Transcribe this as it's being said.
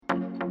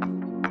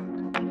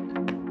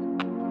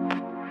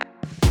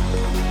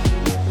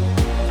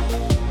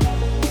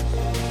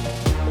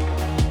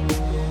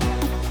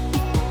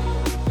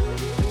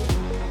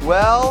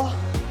Well,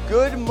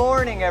 good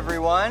morning,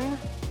 everyone.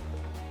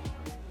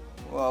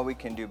 Well, we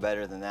can do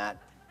better than that.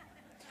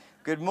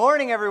 Good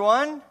morning,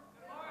 everyone.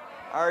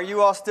 Are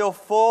you all still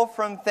full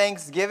from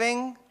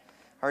Thanksgiving?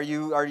 Are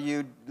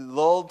you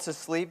lulled to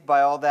sleep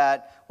by all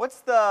that?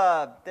 That's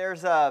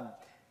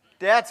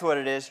what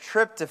it is,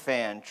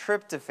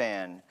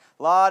 tryptophan.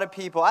 A lot of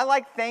people. I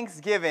like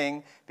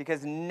Thanksgiving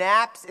because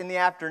naps in the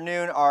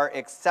afternoon are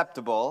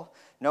acceptable.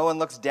 No one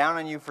looks down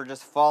on you for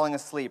just falling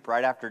asleep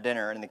right after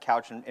dinner in the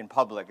couch in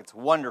public. It's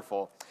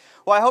wonderful.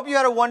 Well, I hope you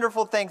had a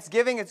wonderful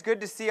Thanksgiving. It's good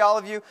to see all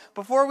of you.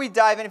 Before we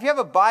dive in, if you have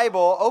a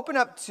Bible, open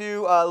up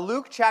to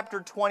Luke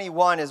chapter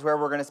 21 is where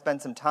we're going to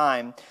spend some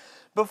time.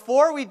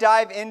 Before we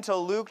dive into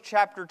Luke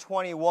chapter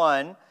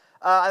 21,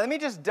 let me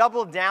just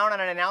double down on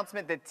an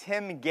announcement that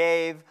Tim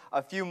gave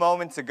a few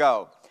moments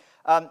ago.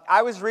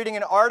 I was reading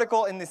an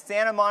article in the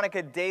Santa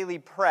Monica Daily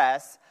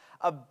Press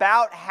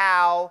about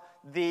how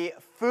the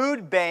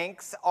food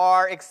banks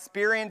are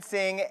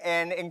experiencing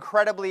an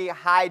incredibly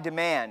high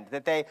demand,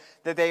 that they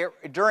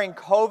during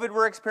COVID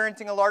were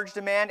experiencing a large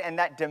demand, and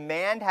that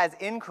demand has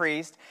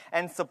increased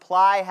and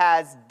supply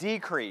has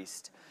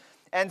decreased.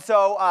 And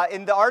so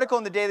in the article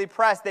in the Daily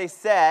Press, they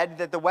said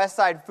that the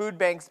Westside Food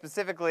Bank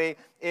specifically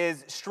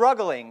is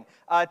struggling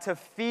to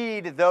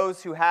feed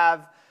those who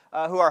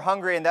are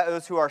hungry and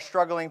those who are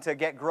struggling to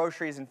get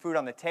groceries and food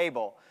on the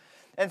table.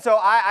 And so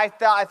I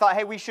thought,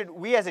 hey,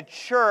 we as a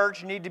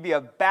church need to be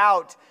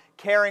about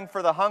caring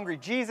for the hungry.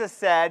 Jesus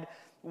said,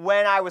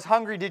 "When I was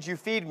hungry, did you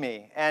feed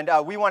me?" And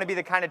we want to be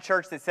the kind of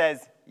church that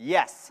says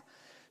yes.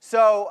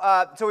 So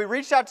we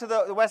reached out to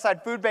the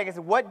Westside Food Bank and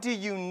said, "What do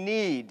you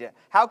need?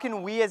 How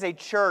can we as a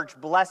church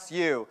bless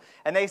you?"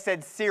 And they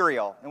said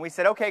cereal. And we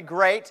said, "Okay,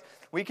 great.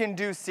 We can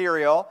do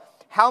cereal.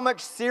 How much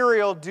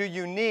cereal do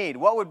you need?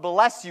 What would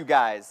bless you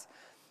guys?"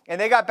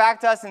 And they got back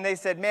to us and they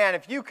said, "Man,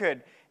 if you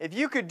could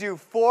do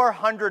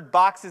 400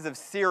 boxes of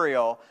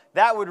cereal,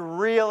 that would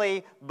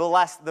really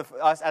bless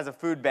us as a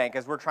food bank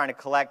as we're trying to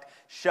collect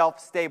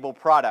shelf-stable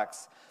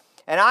products."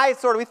 And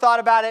we thought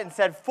about it and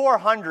said,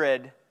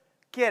 400,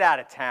 get out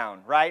of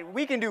town, right?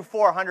 We can do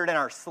 400 in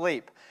our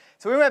sleep.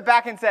 So we went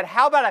back and said,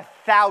 how about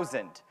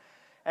 1,000?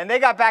 And they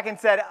got back and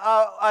said,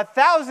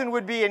 1,000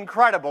 would be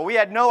incredible. We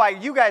had no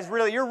idea. You guys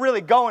you're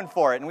really going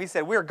for it. And we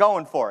said, we're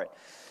going for it.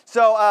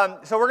 So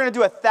we're going to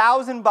do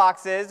 1,000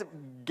 boxes,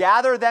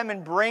 gather them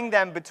and bring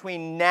them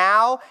between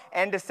now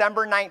and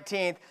December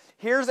 19th.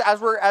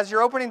 As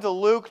you're opening to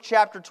Luke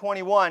chapter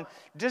 21,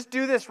 just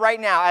do this right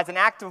now as an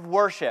act of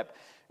worship.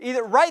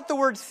 Either write the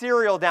word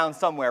cereal down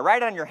somewhere,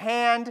 write it on your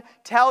hand,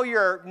 tell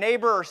your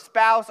neighbor or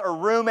spouse or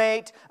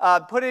roommate,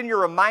 put it in your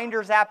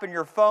reminders app in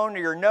your phone or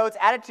your notes,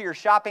 add it to your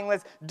shopping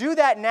list. Do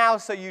that now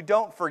so you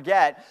don't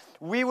forget.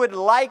 We would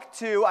like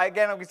to,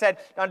 again, like we said,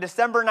 on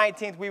December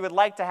 19th, we would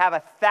like to have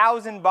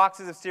 1,000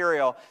 boxes of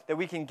cereal that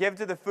we can give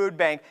to the food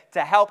bank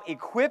to help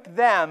equip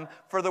them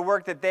for the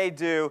work that they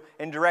do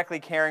in directly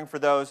caring for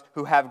those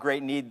who have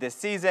great need this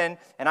season.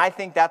 And I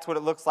think that's what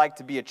it looks like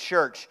to be a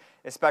church,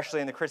 especially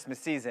in the Christmas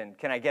season.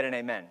 Can I get an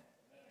amen?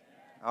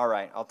 All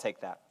right, I'll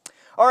take that.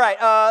 All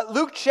right,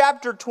 Luke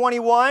chapter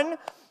 21.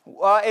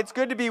 It's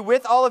good to be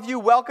with all of you.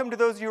 Welcome to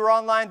those of you who are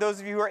online, those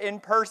of you who are in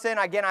person.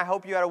 Again, I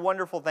hope you had a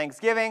wonderful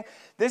Thanksgiving.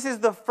 This is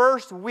the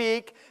first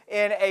week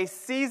in a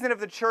season of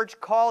the church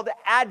called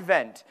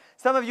Advent.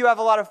 Some of you have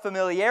a lot of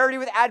familiarity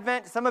with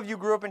Advent. Some of you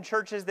grew up in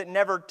churches that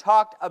never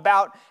talked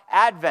about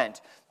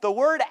Advent. The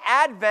word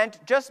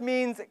Advent just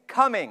means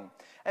coming.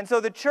 And so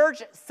the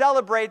church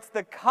celebrates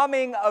the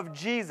coming of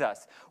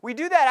Jesus. We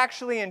do that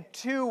actually in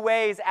two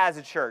ways as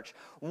a church.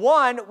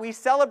 One, we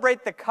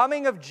celebrate the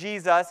coming of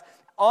Jesus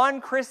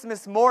on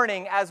Christmas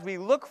morning as we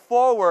look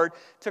forward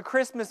to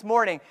Christmas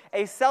morning,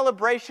 a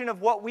celebration of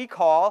what we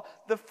call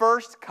the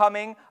first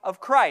coming of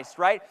Christ,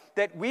 right?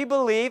 That we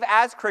believe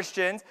as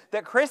Christians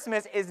that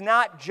Christmas is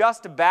not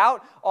just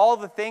about all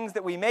the things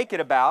that we make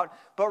it about,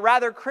 but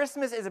rather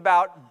Christmas is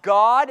about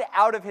God,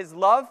 out of His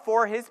love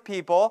for His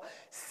people,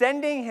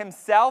 sending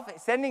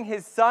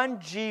His Son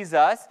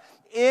Jesus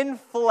in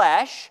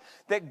flesh,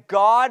 that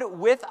God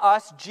with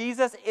us,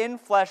 Jesus in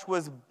flesh,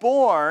 was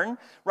born,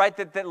 right?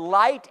 That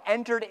light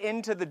entered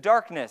into the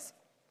darkness.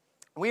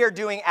 We are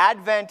doing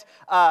Advent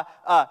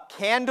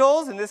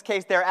candles. In this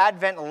case, they're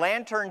Advent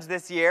lanterns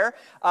this year.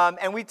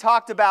 And we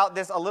talked about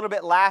this a little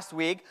bit last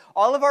week.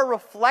 All of our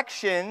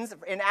reflections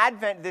in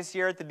Advent this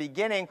year at the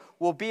beginning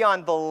will be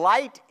on the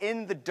light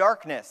in the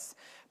darkness.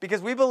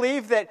 Because we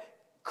believe that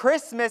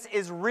Christmas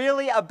is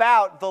really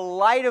about the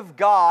light of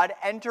God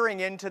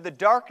entering into the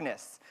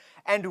darkness.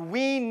 And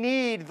we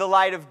need the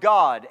light of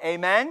God.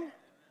 Amen?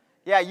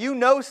 Yeah, you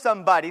know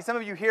somebody. Some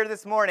of you here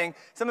this morning,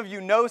 some of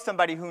you know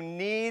somebody who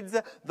needs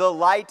the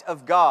light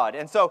of God.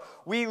 And so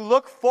we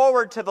look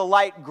forward to the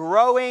light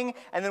growing,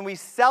 and then we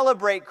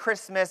celebrate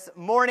Christmas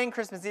morning,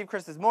 Christmas Eve,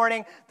 Christmas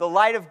morning, the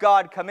light of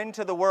God come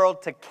into the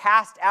world to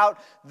cast out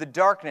the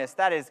darkness.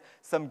 That is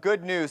some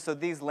good news. So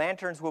these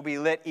lanterns will be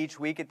lit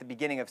each week at the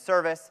beginning of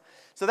service.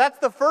 So that's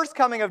the first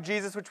coming of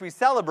Jesus, which we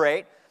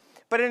celebrate.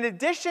 But in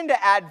addition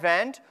to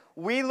Advent,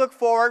 we look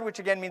forward, which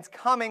again means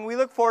coming, we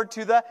look forward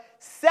to the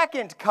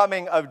second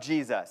coming of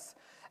Jesus.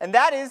 And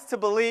that is to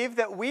believe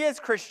that we as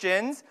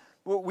Christians,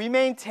 we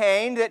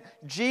maintain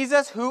that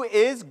Jesus, who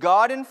is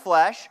God in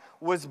flesh,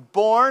 was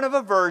born of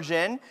a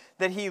virgin,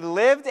 that he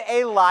lived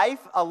a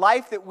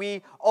life that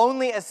we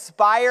only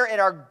aspire at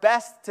our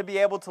best to be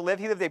able to live.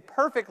 He lived a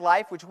perfect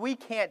life, which we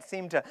can't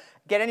seem to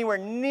get anywhere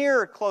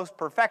near close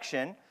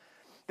perfection.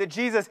 That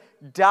Jesus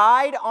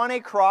died on a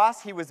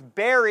cross. He was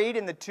buried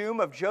in the tomb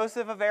of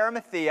Joseph of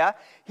Arimathea.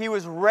 He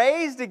was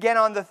raised again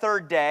on the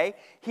third day.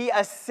 He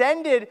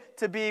ascended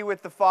to be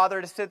with the Father,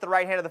 to sit at the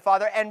right hand of the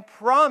Father, and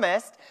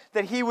promised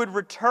that he would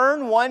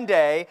return one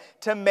day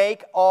to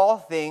make all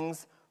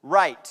things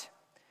right.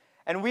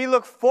 And we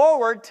look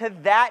forward to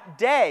that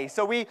day.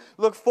 So we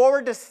look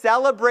forward to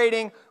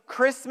celebrating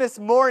Christmas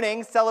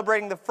morning,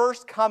 celebrating the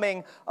first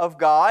coming of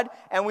God.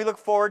 And we look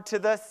forward to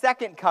the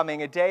second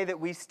coming, a day that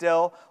we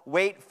still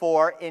wait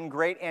for in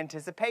great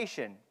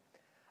anticipation.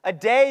 A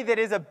day that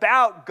is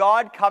about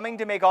God coming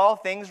to make all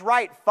things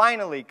right,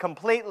 finally,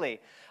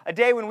 completely. A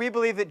day when we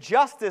believe that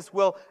justice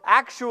will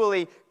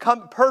actually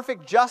come,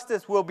 perfect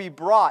justice will be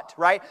brought,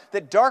 right?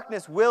 That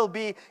darkness will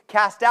be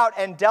cast out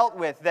and dealt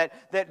with,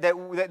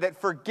 that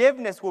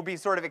forgiveness will be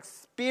sort of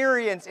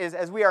experienced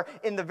as we are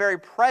in the very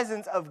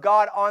presence of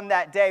God on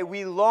that day.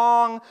 We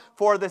long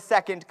for the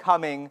second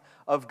coming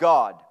of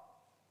God.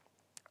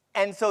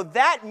 And so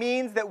that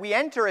means that we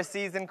enter a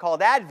season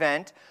called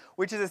Advent,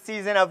 which is a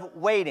season of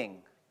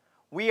waiting.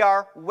 We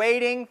are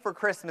waiting for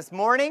Christmas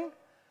morning.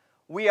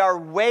 We are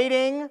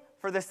waiting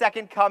for the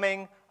second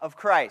coming of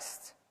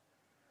Christ.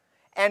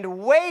 And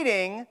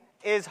waiting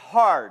is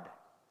hard.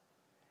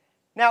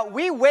 Now,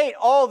 we wait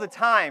all the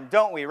time,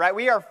 don't we, right?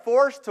 We are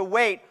forced to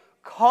wait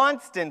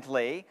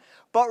constantly,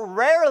 but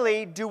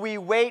rarely do we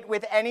wait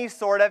with any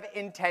sort of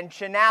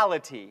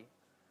intentionality.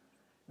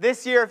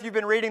 This year, if you've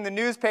been reading the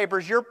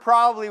newspapers, you're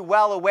probably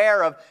well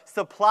aware of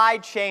supply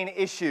chain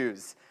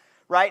issues.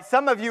 Right?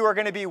 Some of you are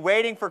going to be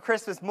waiting for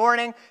Christmas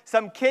morning.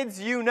 Some kids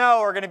you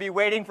know are going to be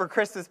waiting for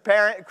Christmas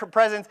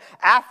presents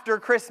after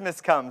Christmas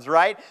comes,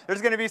 right?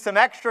 There's going to be some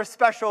extra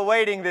special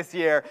waiting this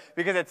year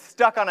because it's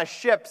stuck on a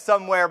ship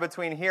somewhere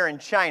between here and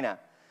China.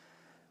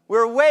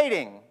 We're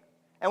waiting,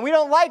 and we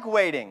don't like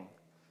waiting.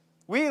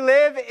 We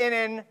live in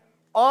an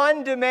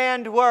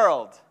on-demand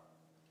world.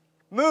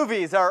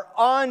 Movies are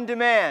on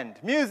demand.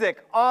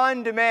 Music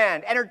on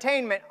demand.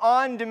 Entertainment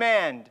on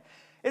demand.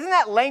 Isn't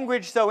that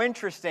language so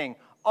interesting?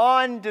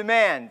 On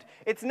demand.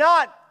 It's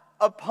not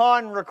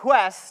upon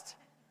request,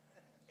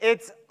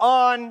 it's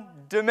on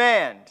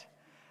demand.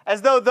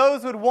 As though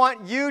those would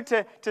want you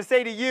to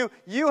say to you,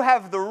 you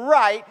have the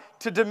right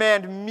to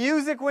demand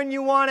music when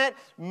you want it,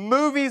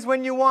 movies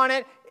when you want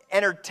it,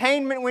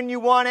 entertainment when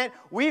you want it.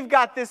 We've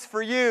got this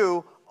for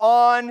you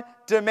on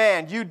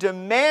demand. You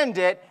demand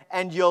it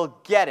and you'll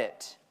get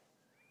it.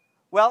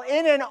 Well,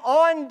 in an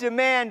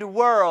on-demand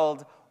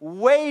world,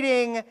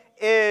 waiting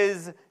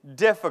is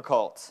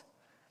difficult.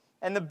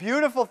 And the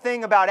beautiful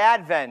thing about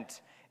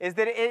Advent is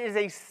that it is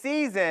a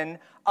season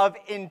of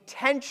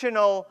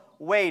intentional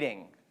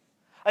waiting.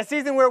 A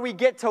season where we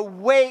get to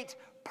wait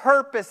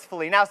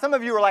purposefully. Now, some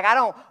of you are like, I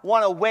don't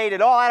want to wait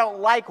at all. I don't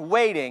like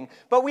waiting.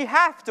 But we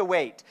have to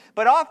wait.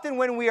 But often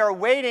when we are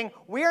waiting,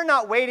 we are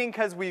not waiting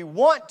because we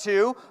want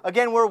to.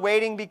 Again, we're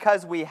waiting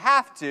because we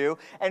have to.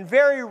 And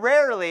very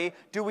rarely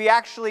do we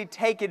actually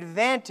take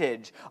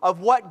advantage of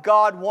what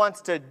God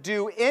wants to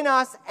do in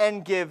us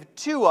and give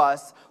to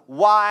us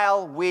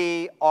while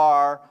we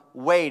are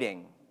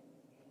waiting.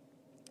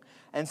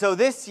 And so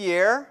this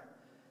year,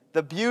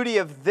 the beauty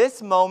of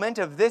this moment,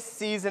 of this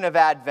season of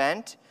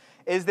Advent,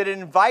 is that it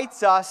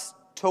invites us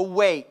to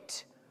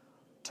wait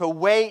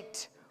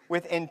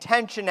with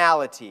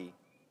intentionality.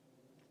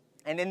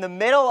 And in the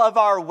middle of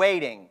our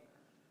waiting,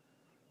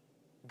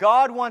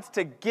 God wants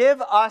to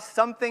give us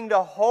something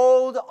to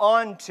hold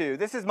on to.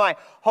 This is my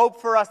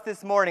hope for us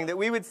this morning, that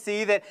we would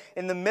see that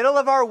in the middle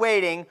of our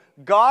waiting,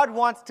 God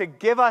wants to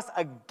give us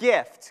a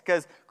gift,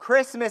 because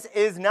Christmas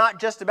is not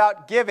just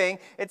about giving,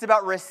 it's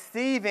about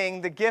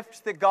receiving the gifts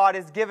that God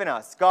has given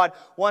us. God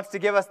wants to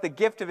give us the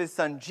gift of His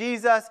Son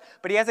Jesus,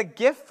 but He has a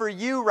gift for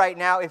you right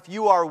now if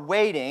you are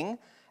waiting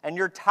and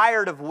you're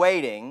tired of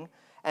waiting,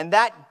 and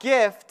that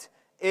gift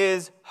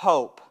is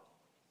hope.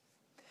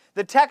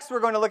 The text we're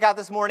going to look at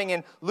this morning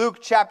in Luke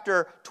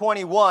chapter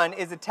 21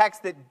 is a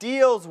text that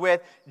deals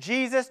with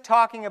Jesus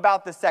talking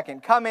about the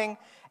second coming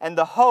and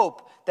the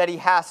hope that He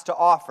has to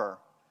offer.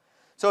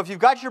 So if you've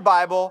got your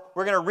Bible,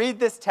 we're going to read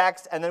this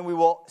text and then we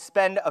will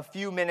spend a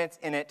few minutes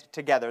in it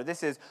together.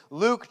 This is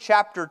Luke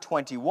chapter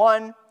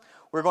 21.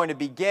 We're going to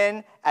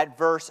begin at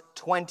verse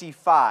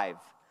 25.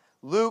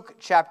 Luke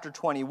chapter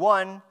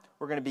 21,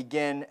 we're going to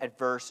begin at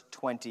verse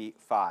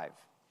 25.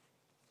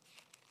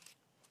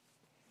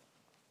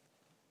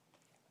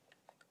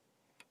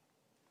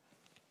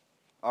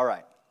 All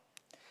right.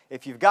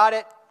 If you've got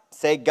it,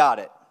 say got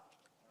it.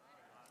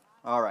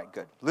 All right,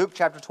 good. Luke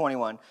chapter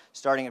 21,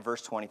 starting at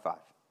verse 25.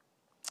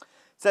 It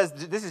says,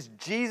 this is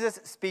Jesus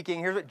speaking.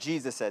 Here's what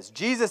Jesus says.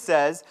 Jesus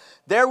says,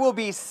 there will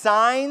be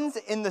signs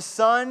in the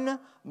sun,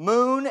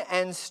 moon,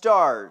 and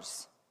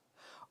stars.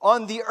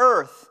 On the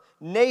earth,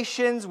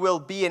 nations will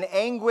be in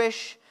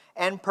anguish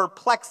and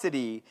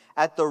perplexity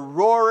at the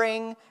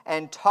roaring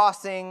and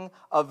tossing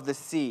of the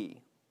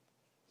sea.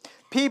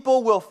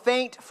 People will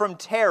faint from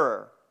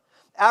terror,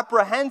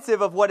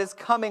 apprehensive of what is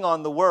coming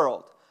on the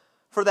world,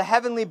 for the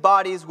heavenly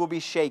bodies will be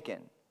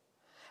shaken.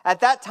 At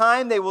that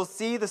time they will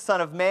see the Son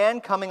of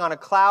Man coming on a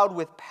cloud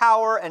with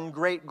power and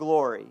great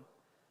glory.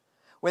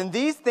 When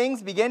these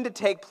things begin to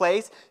take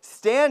place,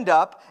 stand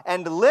up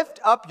and lift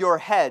up your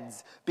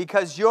heads,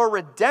 because your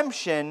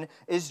redemption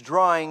is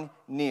drawing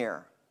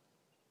near.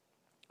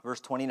 Verse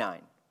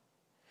 29.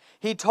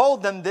 He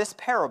told them this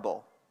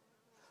parable.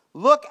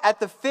 Look at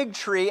the fig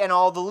tree and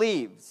all the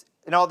leaves,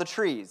 and all the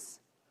trees.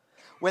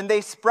 When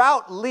they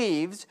sprout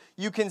leaves,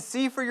 you can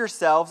see for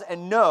yourselves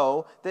and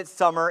know that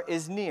summer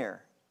is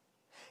near.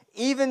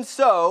 Even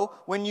so,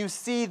 when you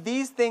see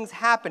these things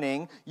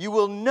happening, you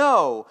will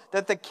know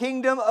that the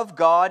kingdom of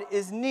God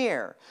is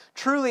near.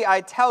 Truly,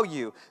 I tell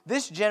you,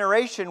 this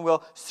generation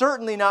will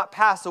certainly not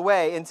pass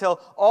away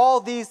until all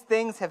these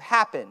things have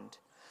happened.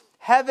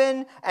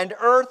 Heaven and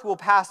earth will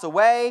pass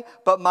away,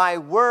 but my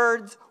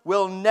words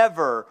will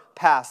never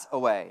pass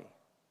away.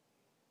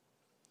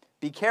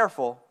 Be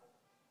careful,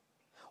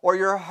 or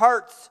your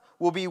hearts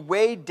will be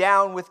weighed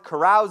down with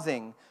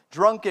carousing,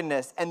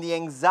 drunkenness, and the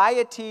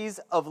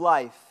anxieties of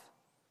life.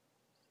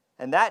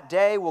 And that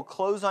day will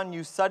close on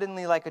you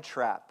suddenly like a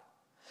trap.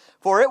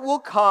 For it will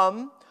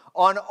come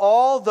on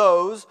all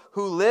those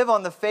who live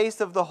on the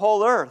face of the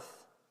whole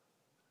earth.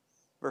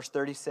 Verse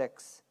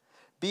 36.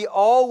 Be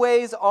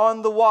always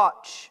on the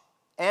watch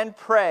and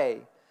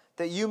pray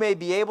that you may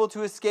be able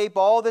to escape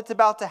all that's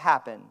about to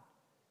happen,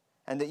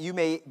 and that you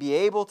may be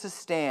able to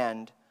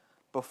stand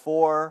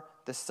before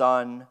the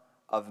Son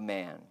of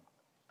Man.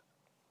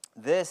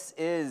 This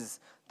is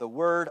the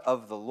word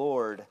of the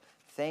Lord.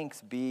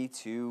 Thanks be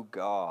to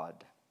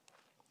God.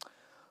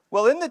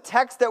 Well, in the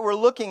text that we're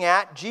looking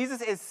at,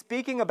 Jesus is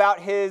speaking about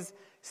his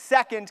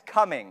second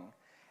coming.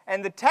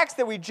 And the text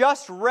that we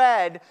just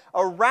read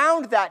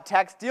around that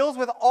text deals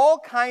with all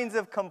kinds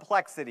of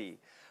complexity.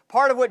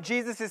 Part of what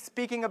Jesus is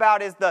speaking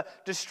about is the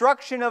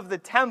destruction of the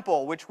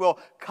temple, which will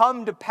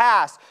come to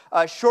pass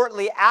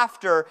shortly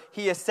after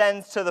he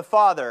ascends to the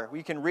Father.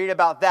 We can read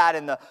about that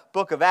in the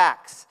book of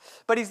Acts.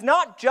 But he's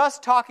not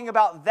just talking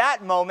about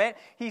that moment.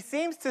 He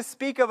seems to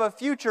speak of a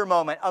future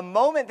moment, a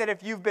moment that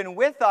if you've been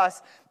with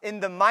us in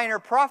the Minor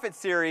Prophet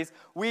series,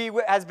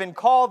 has been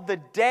called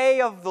the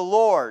Day of the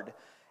Lord.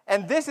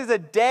 And this is a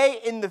day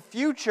in the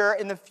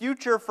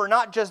future for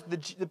not just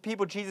the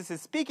people Jesus is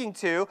speaking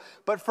to,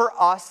 but for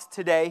us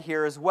today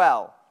here as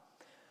well.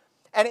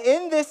 And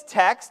in this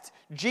text,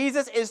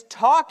 Jesus is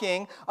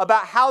talking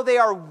about how they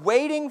are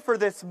waiting for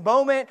this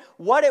moment,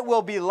 what it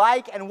will be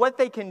like, and what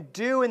they can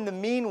do in the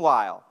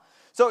meanwhile.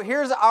 So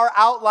here's our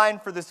outline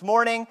for this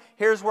morning.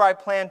 Here's where I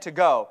plan to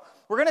go.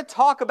 We're going to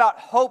talk about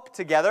hope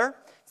together.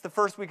 It's the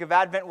first week of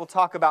Advent. We'll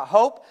talk about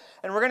hope.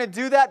 And we're going to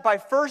do that by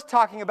first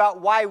talking about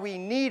why we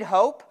need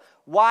hope.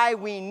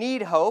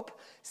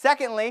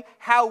 Secondly,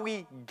 how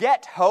we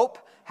get hope.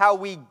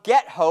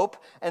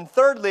 And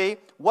thirdly,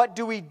 what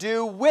do we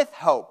do with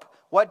hope?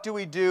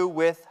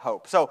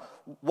 So,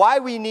 why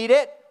we need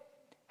it,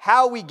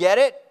 how we get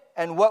it,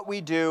 and what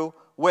we do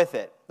with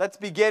it. Let's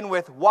begin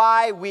with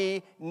why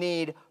we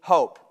need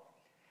hope.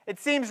 It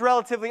seems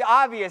relatively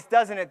obvious,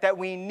 doesn't it, that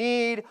we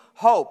need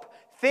hope.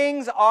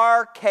 Things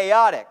are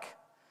chaotic.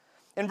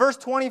 In verse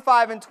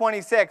 25 and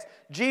 26,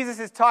 Jesus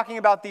is talking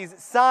about these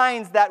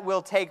signs that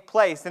will take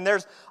place. And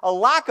there's a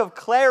lack of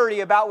clarity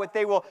about what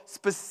they will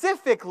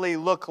specifically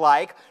look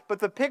like.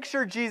 But the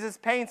picture Jesus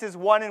paints is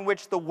one in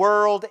which the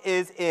world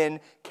is in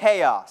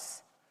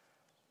chaos.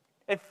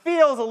 It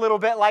feels a little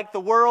bit like the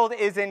world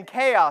is in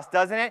chaos,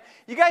 doesn't it?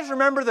 You guys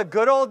remember the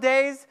good old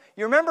days?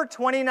 You remember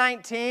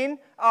 2019?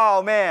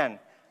 Oh, man.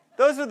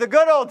 Those were the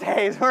good old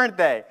days, weren't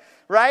they?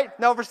 Right?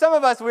 Now, for some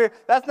of us,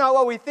 that's not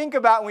what we think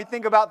about when we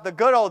think about the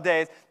good old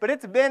days, but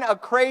it's been a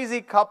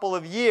crazy couple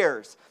of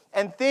years,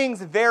 and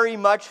things very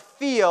much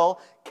feel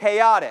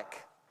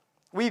chaotic.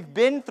 We've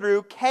been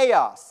through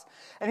chaos.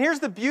 And here's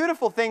the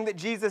beautiful thing that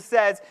Jesus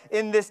says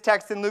in this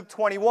text in Luke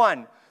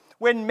 21.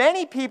 When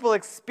many people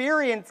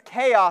experience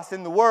chaos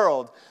in the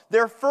world,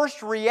 their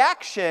first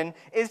reaction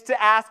is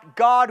to ask,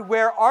 God,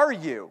 where are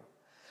you?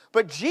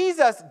 But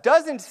Jesus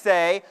doesn't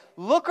say,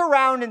 look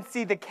around and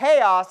see the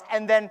chaos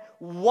and then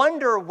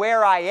wonder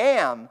where I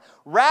am.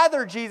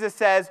 Rather, Jesus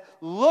says,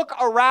 look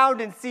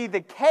around and see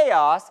the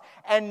chaos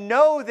and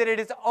know that it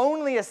is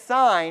only a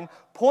sign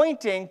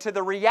pointing to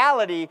the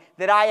reality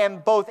that I am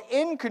both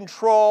in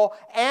control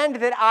and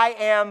that I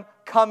am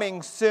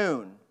coming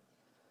soon.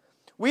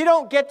 We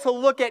don't get to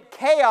look at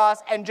chaos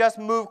and just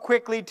move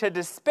quickly to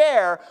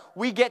despair.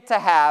 We get to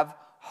have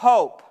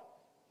hope.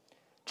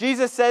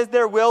 Jesus says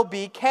there will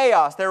be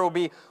chaos. There will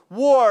be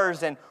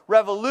wars and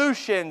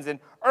revolutions and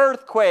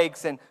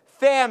earthquakes and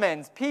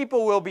famines.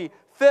 People will be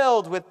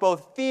filled with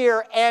both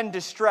fear and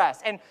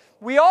distress. And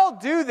we all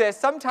do this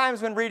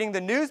sometimes when reading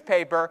the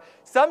newspaper,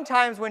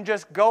 sometimes when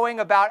just going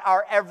about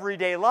our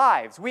everyday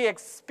lives. We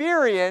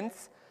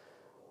experience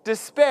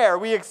despair.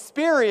 We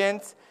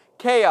experience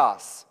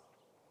chaos.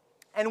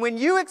 And when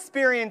you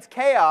experience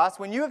chaos,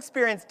 when you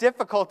experience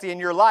difficulty in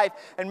your life,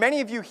 and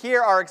many of you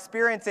here are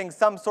experiencing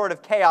some sort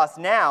of chaos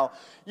now,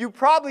 you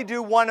probably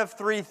do one of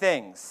three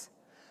things.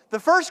 The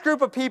first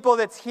group of people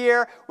that's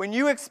here when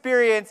you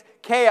experience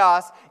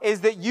chaos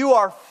is that you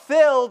are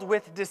filled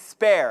with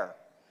despair.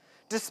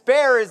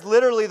 Despair is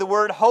literally the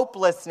word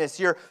hopelessness.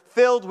 You're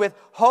filled with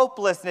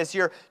hopelessness.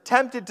 You're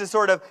tempted to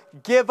sort of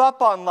give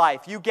up on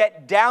life. You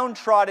get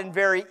downtrodden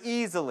very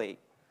easily.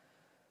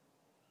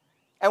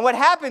 And what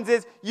happens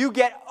is you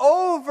get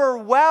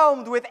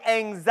overwhelmed with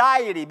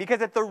anxiety,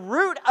 because at the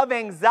root of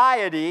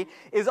anxiety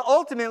is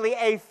ultimately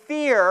a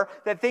fear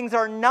that things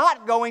are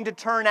not going to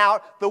turn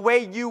out the way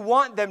you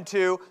want them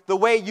to, the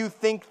way you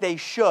think they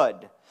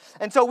should.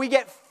 And so we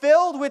get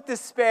filled with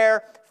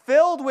despair,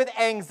 filled with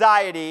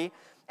anxiety,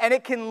 and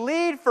it can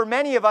lead for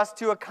many of us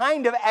to a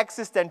kind of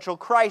existential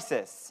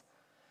crisis.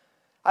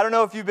 I don't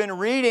know if you've been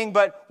reading,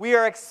 but we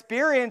are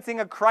experiencing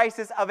a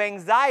crisis of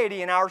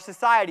anxiety in our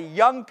society.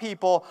 Young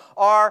people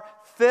are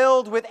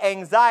filled with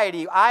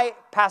anxiety.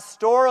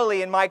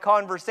 Pastorally, in my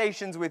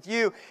conversations with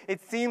you,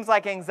 it seems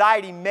like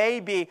anxiety may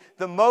be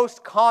the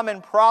most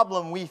common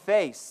problem we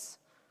face.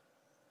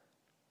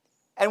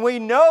 And we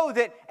know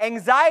that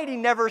anxiety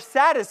never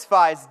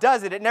satisfies,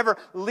 does it? It never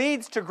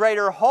leads to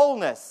greater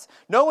wholeness.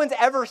 No one's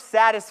ever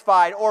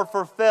satisfied or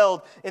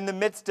fulfilled in the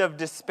midst of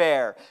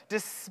despair.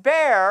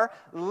 Despair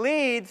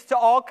leads to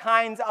all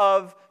kinds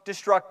of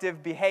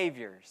destructive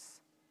behaviors.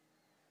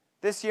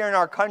 This year in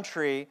our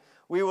country,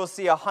 we will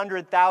see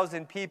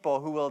 100,000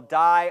 people who will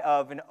die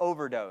of an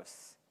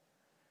overdose.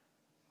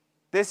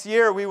 This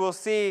year, we will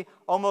see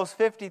almost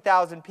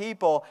 50,000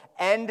 people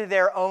end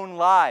their own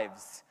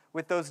lives,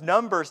 with those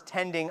numbers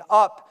tending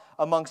up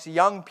amongst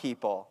young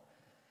people.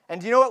 And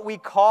do you know what we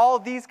call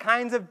these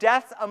kinds of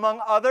deaths among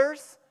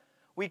others?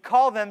 We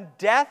call them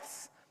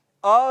deaths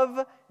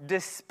of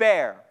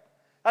despair.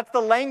 That's the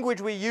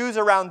language we use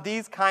around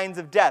these kinds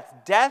of deaths.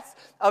 Deaths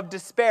of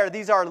despair.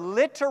 These are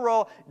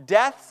literal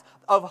deaths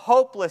of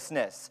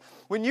hopelessness.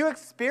 When you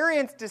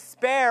experience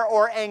despair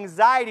or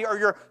anxiety, or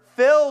you're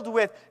filled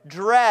with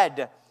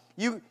dread,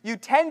 you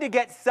tend to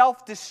get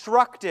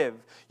self-destructive.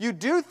 You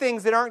do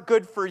things that aren't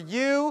good for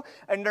you,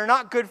 and they're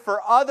not good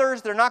for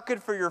others. They're not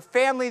good for your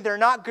family. They're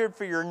not good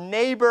for your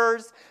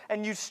neighbors.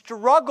 And you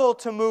struggle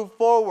to move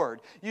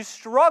forward. You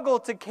struggle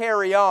to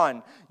carry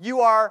on. You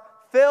are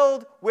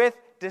filled with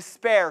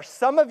despair.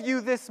 Some of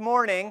you this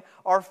morning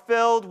are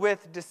filled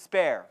with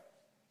despair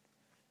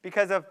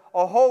because of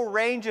a whole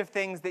range of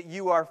things that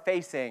you are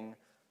facing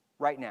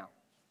right now.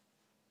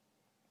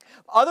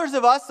 Others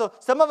of us, so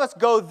some of us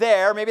go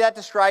there, maybe that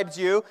describes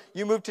you,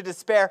 you move to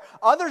despair.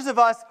 Others of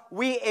us,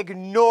 we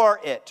ignore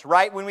it,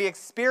 right? When we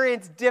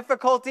experience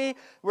difficulty,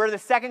 we're the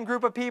second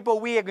group of people,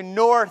 we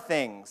ignore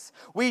things.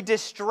 We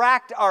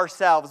distract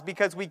ourselves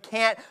because we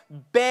can't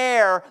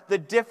bear the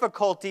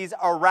difficulties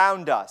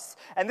around us.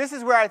 And this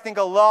is where I think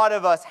a lot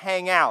of us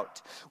hang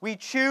out. We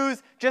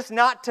choose just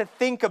not to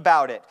think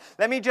about it.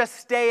 Let me just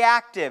stay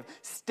active,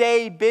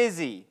 stay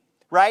busy.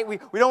 Right? We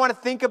don't want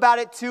to think about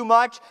it too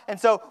much, and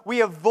so we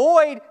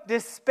avoid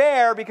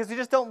despair because we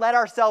just don't let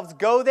ourselves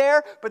go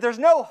there, but there's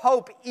no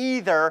hope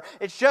either.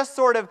 It's just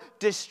sort of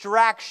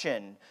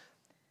distraction.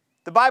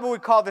 The Bible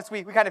would call this,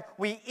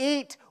 we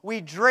eat,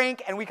 we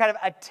drink, and we kind of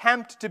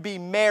attempt to be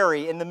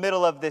merry in the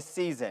middle of this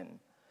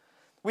season.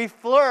 We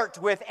flirt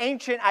with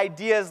ancient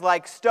ideas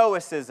like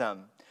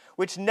Stoicism,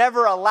 which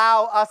never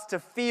allow us to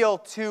feel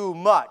too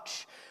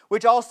much,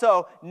 which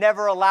also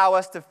never allow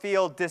us to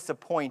feel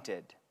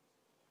disappointed.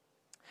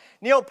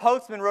 Neil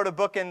Postman wrote a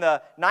book in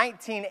the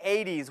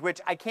 1980s, which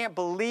I can't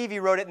believe he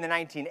wrote it in the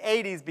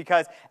 1980s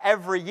because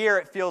every year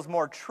it feels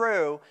more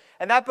true.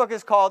 And that book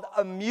is called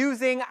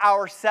Amusing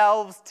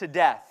Ourselves to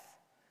Death.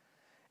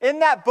 In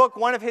that book,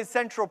 one of his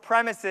central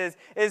premises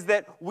is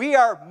that we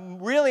are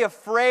really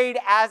afraid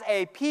as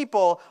a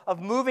people of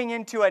moving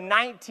into a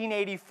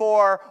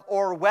 1984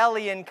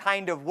 Orwellian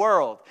kind of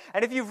world.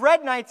 And if you've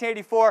read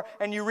 1984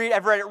 and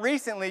I've read it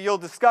recently, you'll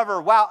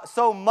discover, wow,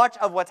 so much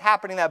of what's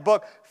happening in that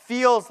book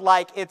feels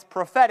like it's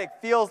prophetic,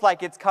 feels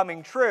like it's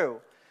coming true.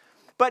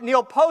 But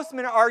Neil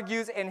Postman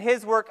argues in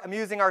his work,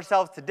 Amusing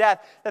Ourselves to Death,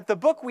 that the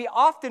book we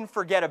often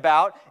forget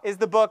about is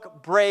the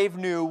book Brave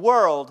New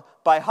World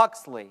by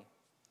Huxley.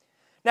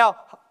 Now,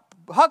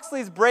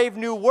 Huxley's Brave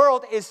New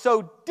World is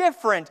so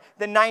different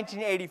than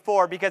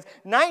 1984 because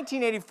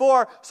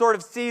 1984 sort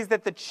of sees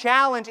that the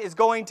challenge is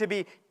going to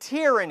be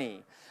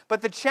tyranny.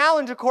 But the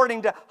challenge,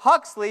 according to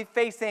Huxley,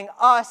 facing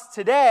us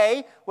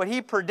today, what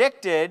he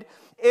predicted,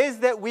 is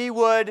that we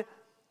would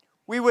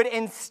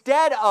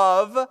instead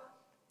of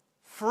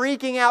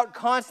freaking out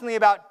constantly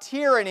about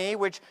tyranny,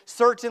 which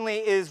certainly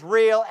is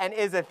real and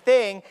is a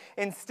thing,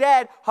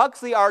 instead,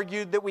 Huxley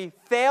argued that we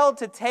failed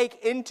to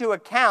take into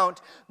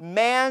account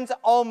man's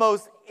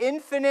almost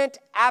infinite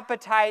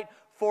appetite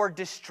for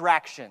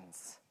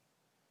distractions.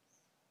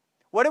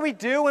 What do we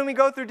do when we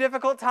go through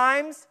difficult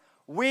times?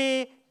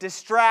 We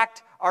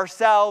distract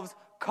ourselves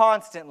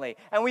constantly.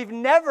 And we've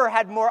never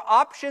had more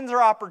options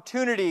or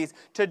opportunities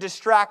to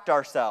distract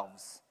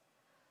ourselves.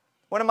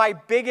 One of my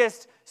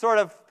biggest sort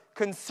of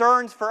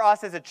concerns for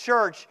us as a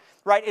church,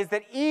 right, is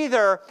that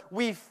either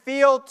we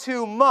feel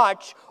too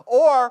much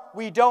or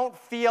we don't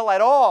feel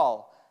at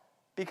all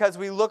because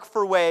we look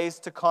for ways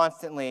to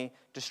constantly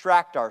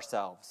distract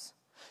ourselves.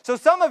 So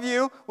some of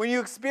you, when you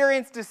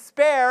experience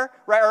despair,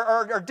 right,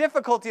 or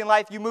difficulty in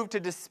life, you move to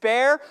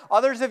despair.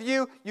 Others of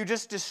you, you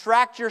just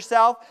distract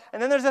yourself. And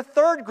then there's a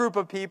third group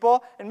of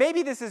people, and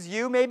maybe this is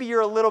you, maybe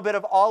you're a little bit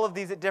of all of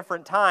these at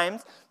different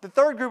times. The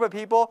third group of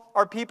people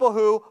are people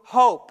who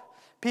hope.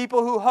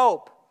 People who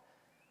hope.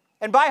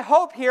 And by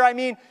hope here, I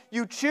mean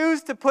you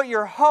choose to put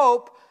your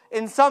hope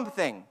in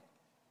something.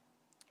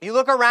 You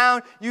look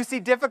around, you see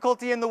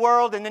difficulty in the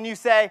world, and then you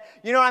say,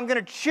 you know, I'm going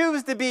to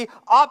choose to be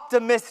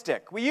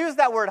optimistic. We use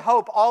that word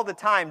hope all the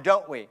time,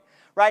 don't we?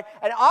 Right?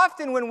 And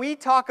often when we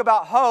talk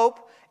about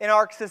hope in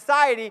our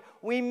society,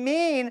 we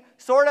mean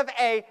sort of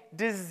a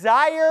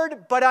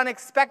desired but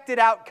unexpected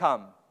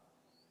outcome.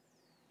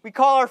 We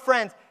call our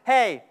friends,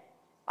 hey,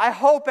 I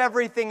hope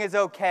everything is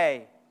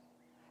okay.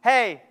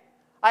 Hey,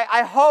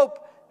 I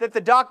hope that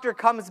the doctor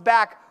comes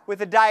back with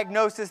a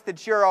diagnosis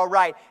that you're all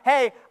right.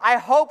 Hey, I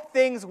hope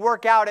things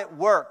work out at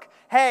work.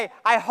 Hey,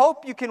 I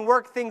hope you can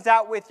work things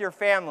out with your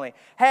family.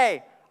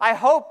 Hey, I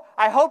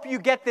hope you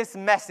get this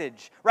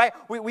message, right?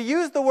 We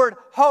use the word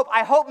hope.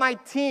 I hope my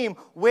team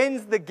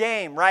wins the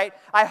game, right?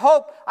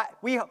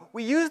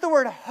 We use the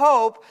word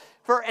hope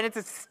and it's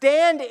a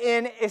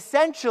stand-in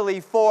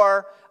essentially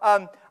for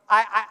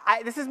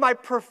this is my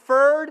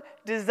preferred,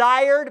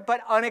 desired,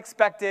 but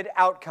unexpected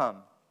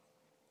outcome.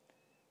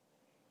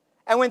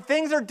 And when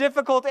things are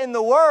difficult in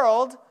the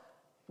world,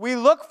 we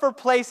look for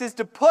places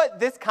to put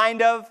this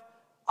kind of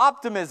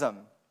optimism.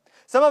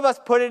 Some of us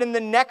put it in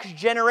the next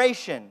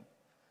generation.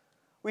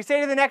 We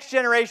say to the next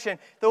generation,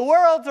 the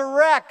world's a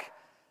wreck.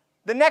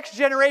 The next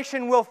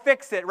generation will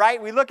fix it, right?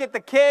 We look at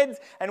the kids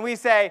and we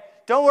say,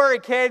 don't worry,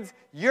 kids,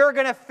 you're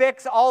going to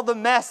fix all the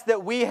mess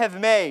that we have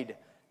made.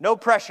 No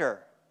pressure.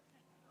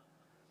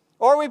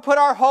 Or we put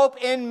our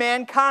hope in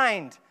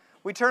mankind.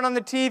 We turn on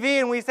the TV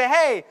and we say,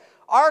 hey,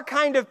 our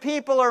kind of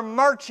people are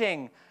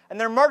marching, and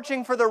they're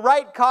marching for the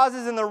right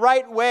causes in the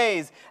right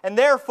ways, and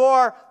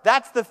therefore,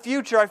 that's the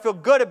future. I feel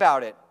good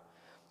about it.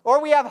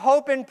 Or we have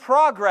hope in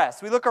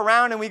progress. We look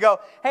around and we go,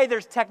 hey,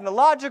 there's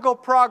technological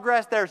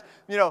progress, there's,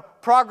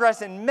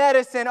 progress in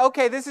medicine.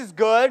 Okay, this is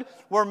good.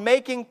 We're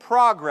making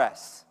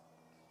progress.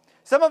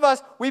 Some of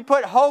us, we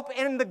put hope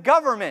in the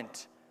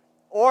government,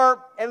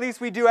 or at least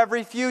we do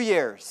every few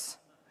years,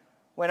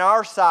 when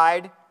our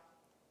side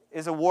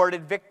is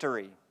awarded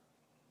victory.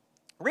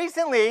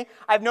 Recently,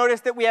 I've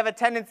noticed that we have a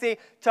tendency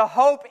to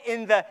hope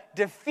in the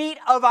defeat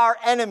of our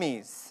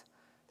enemies.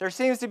 There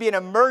seems to be an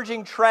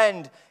emerging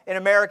trend in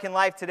American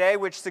life today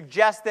which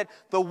suggests that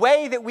the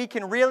way that we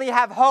can really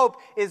have hope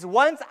is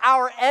once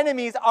our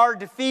enemies are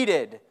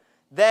defeated,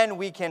 then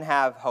we can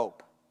have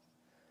hope.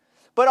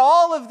 But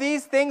all of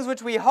these things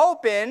which we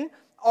hope in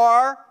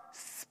are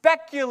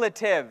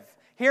speculative.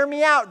 Hear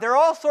me out. They're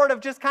all sort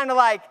of just kind of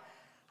like,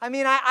 I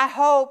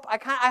hope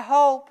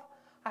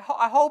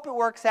it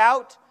works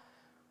out.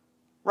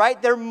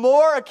 Right? They're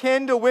more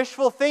akin to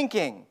wishful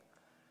thinking.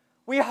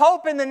 We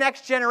hope in the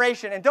next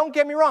generation. And don't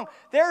get me wrong,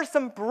 there are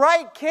some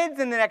bright kids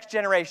in the next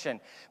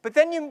generation. But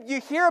then you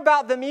hear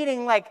about them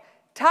eating like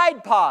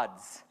Tide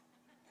Pods.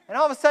 And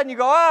all of a sudden you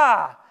go,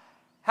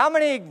 how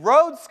many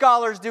Rhodes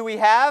Scholars do we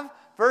have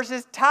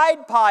versus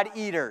Tide Pod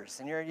eaters?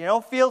 And you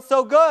don't feel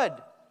so good.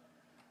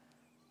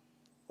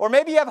 Or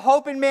maybe you have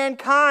hope in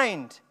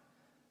mankind.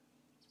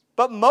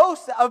 But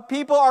most of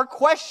people are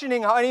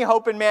questioning any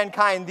hope in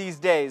mankind these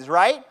days,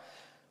 right?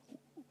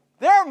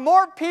 There are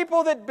more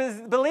people that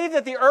believe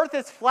that the earth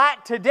is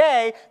flat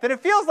today than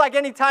it feels like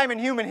any time in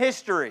human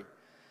history.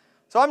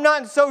 So I'm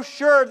not so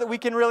sure that we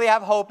can really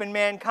have hope in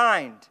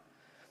mankind.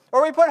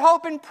 Or we put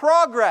hope in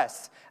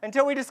progress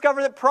until we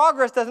discover that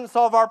progress doesn't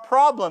solve our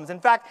problems. In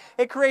fact,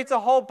 it creates a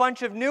whole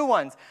bunch of new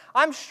ones.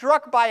 I'm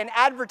struck by an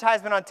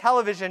advertisement on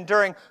television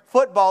during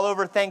football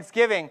over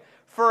Thanksgiving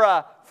for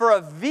a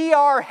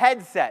VR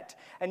headset.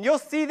 And you'll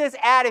see this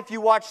ad if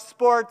you watch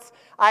sports.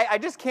 I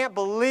just can't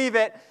believe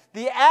it.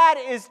 The ad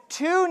is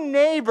two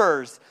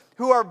neighbors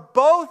who are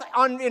both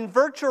in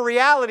virtual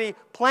reality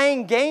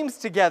playing games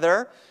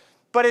together,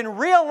 but in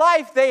real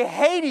life they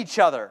hate each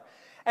other.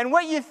 And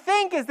what you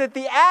think is that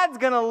the ad's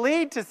going to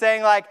lead to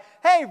saying like,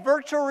 hey,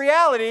 virtual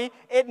reality,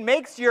 it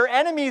makes your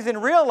enemies in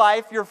real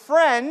life your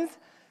friends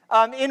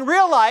in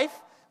real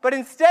life, but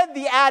instead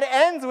the ad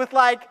ends with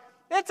like,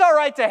 it's all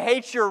right to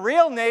hate your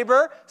real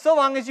neighbor so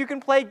long as you can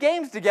play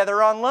games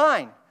together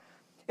online.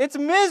 It's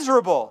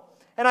miserable.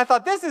 And I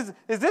thought, is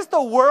this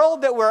the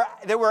world that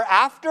we're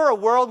after? A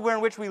world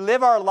in which we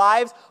live our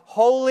lives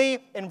wholly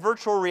in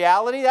virtual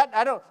reality? That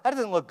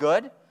doesn't look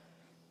good.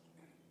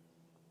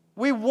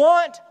 We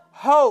want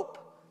hope,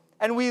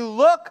 and we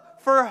look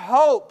for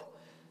hope.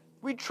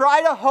 We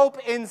try to hope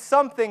in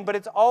something, but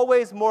it's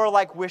always more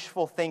like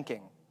wishful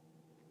thinking.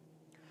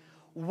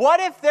 What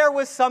if there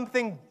was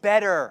something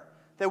better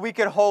that we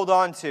could hold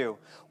on to?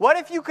 What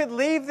if you could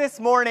leave this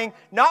morning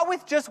not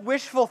with just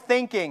wishful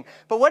thinking,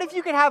 but what if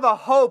you could have a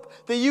hope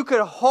that you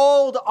could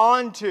hold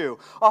on to,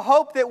 a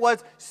hope that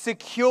was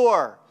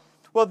secure?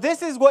 Well,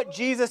 this is what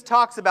Jesus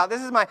talks about.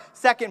 This is my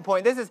second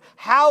point. This is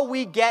how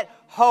we get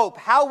hope,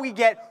 how we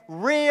get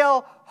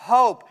real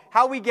hope,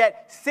 how we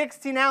get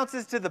 16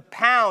 ounces to the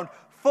pound,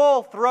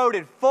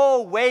 full-throated,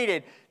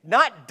 full-weighted,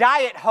 not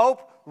diet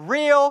hope,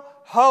 real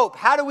hope.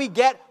 How do we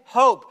get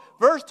hope?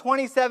 Verse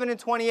 27 and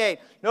 28.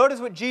 Notice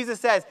what Jesus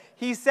says.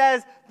 He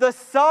says, the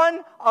Son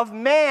of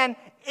Man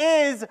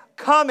is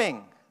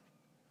coming.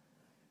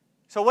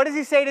 So what does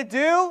he say to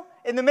do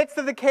in the midst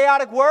of the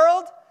chaotic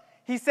world?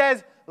 He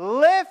says,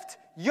 lift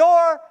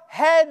your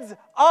heads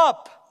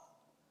up.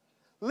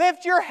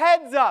 Lift your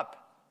heads up.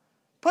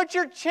 Put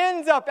your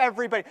chins up,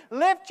 everybody.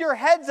 Lift your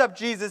heads up,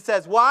 Jesus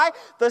says. Why?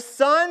 The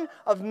Son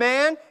of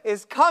Man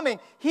is coming.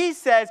 He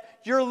says,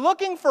 you're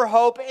looking for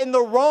hope in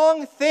the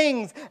wrong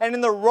things and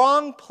in the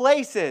wrong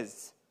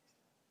places.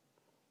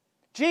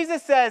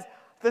 Jesus says,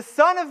 the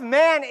Son of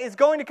Man is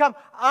going to come.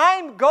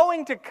 I'm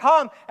going to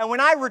come. And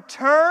when I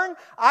return,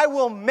 I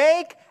will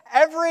make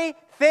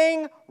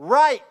everything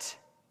right.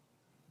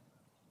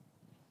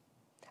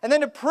 And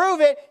then to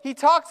prove it, he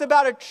talks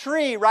about a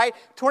tree, right?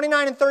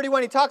 29 and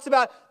 31, he talks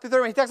about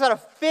a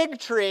fig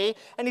tree,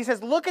 and he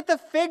says, look at the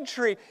fig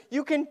tree.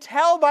 You can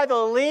tell by the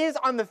leaves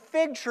on the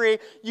fig tree,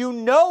 you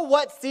know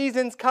what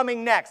season's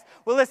coming next.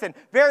 Well, listen,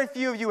 very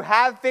few of you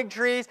have fig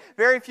trees.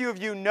 Very few of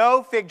you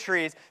know fig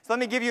trees. So let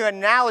me give you an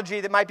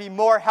analogy that might be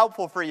more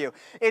helpful for you.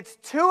 It's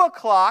 2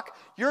 o'clock,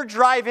 you're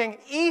driving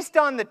east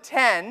on the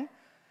 10,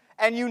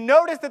 and you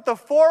notice that the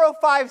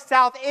 405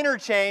 South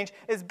interchange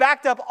is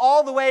backed up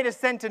all the way to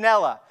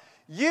Centinela.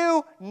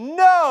 You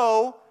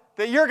know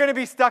that you're going to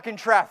be stuck in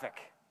traffic.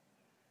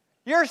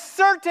 You're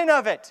certain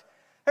of it.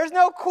 There's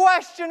no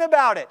question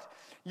about it.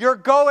 You're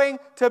going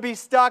to be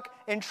stuck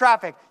in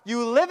traffic.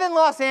 You live in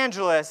Los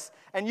Angeles,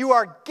 and you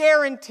are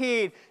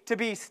guaranteed to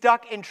be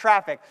stuck in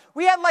traffic.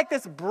 We had like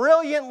this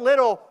brilliant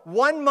little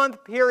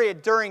 1-month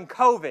period during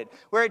COVID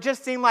where it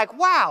just seemed like,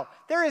 wow,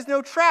 there is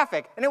no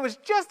traffic. And it was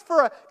just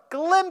for a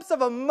glimpse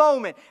of a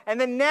moment. And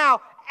then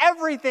now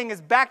everything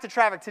is back to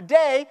traffic.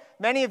 Today,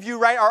 many of you,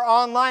 right, are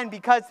online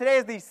because today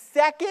is the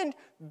second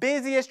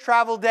busiest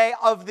travel day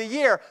of the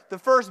year, the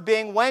first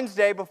being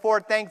Wednesday before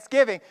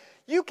Thanksgiving.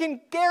 You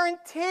can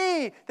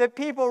guarantee that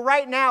people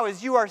right now,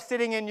 as you are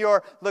sitting in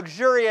your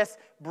luxurious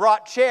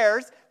brought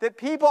chairs, that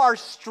people are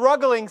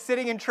struggling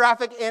sitting in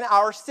traffic in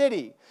our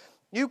city.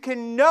 You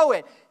can know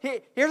it.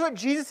 Here's what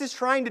Jesus is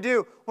trying to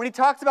do when he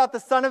talks about the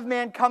Son of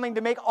Man coming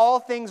to make all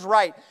things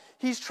right.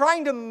 He's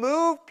trying to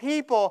move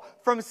people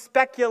from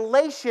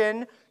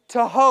speculation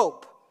to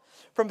hope,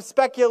 from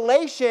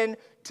speculation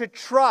to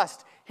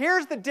trust.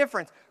 Here's the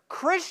difference.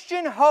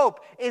 Christian hope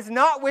is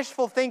not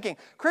wishful thinking.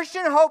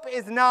 Christian hope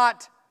is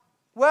not,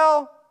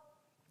 well,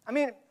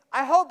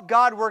 I hope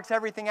God works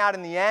everything out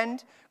in the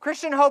end.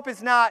 Christian hope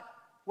is not,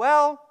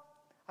 well,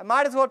 I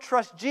might as well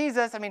trust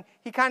Jesus.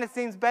 He kind of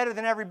seems better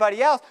than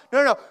everybody else.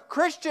 No.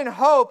 Christian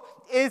hope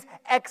is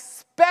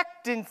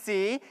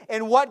expectancy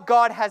in what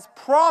God has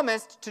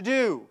promised to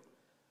do.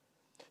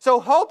 So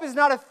hope is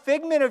not a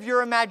figment of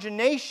your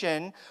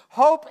imagination.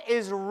 Hope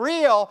is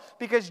real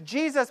because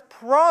Jesus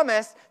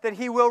promised that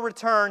he will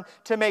return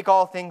to make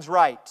all things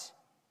right.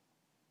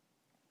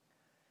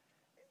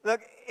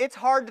 Look, it's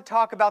hard to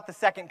talk about the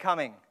second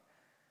coming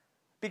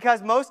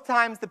because most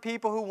times the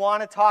people who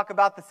want to talk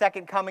about the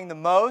second coming the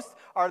most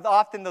are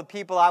often the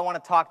people I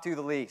want to talk to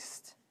the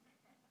least.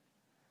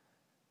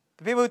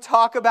 The people who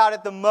talk about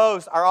it the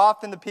most are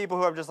often the people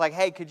who are just like,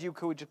 hey, could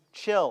we just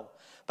chill?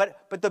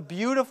 But the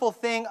beautiful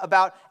thing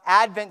about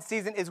Advent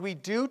season is we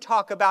do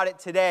talk about it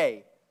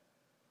today.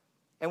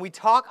 And we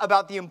talk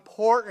about the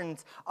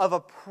importance of a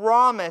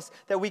promise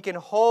that we can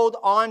hold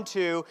on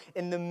to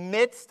in the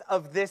midst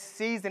of this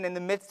season, in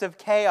the midst of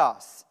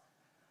chaos.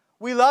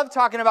 We love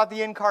talking about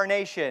the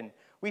incarnation.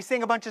 We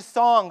sing a bunch of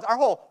songs. Our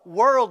whole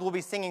world will be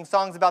singing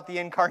songs about the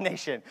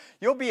incarnation.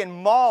 You'll be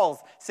in malls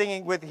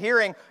singing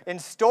hearing in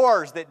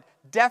stores that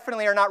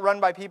definitely are not run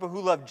by people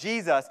who love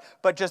Jesus,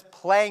 but just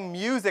playing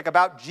music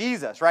about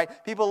Jesus, right?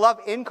 People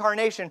love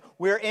incarnation.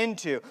 We're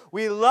into.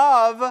 We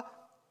love,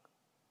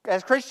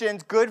 as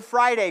Christians, Good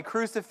Friday,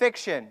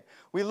 crucifixion.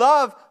 We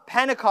love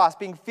Pentecost,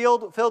 being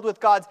filled with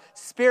God's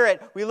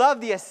Spirit. We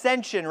love the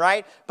ascension,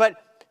 right? But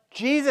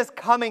Jesus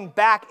coming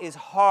back is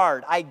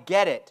hard. I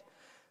get it.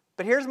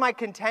 But here's my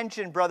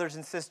contention, brothers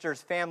and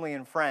sisters, family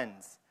and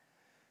friends.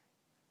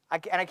 I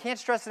can't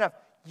stress enough,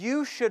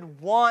 you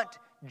should want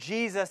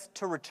Jesus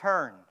to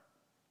return.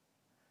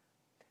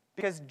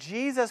 Because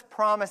Jesus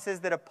promises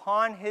that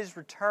upon his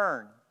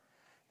return,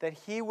 that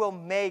he will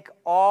make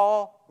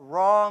all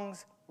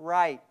wrongs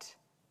right.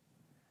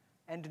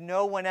 And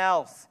no one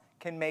else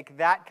can make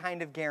that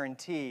kind of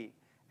guarantee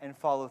and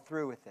follow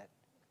through with it.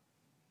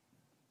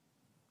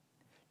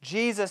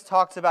 Jesus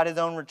talks about his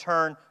own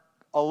return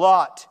a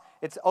lot.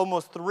 It's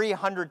almost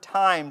 300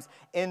 times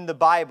in the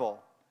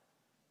Bible.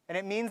 And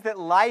it means that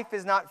life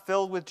is not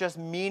filled with just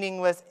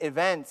meaningless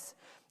events.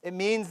 It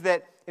means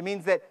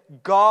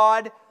that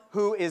God,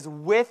 who is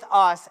with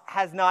us,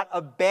 has not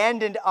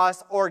abandoned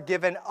us or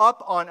given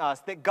up on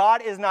us. That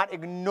God is not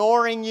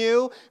ignoring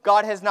you.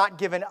 God has not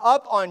given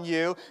up on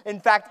you. In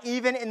fact,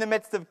 even in the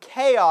midst of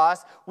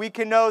chaos, we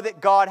can know that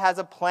God has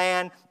a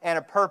plan and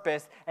a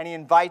purpose, and He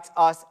invites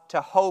us to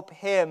hope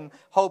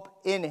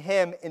in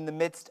Him in the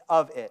midst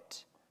of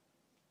it.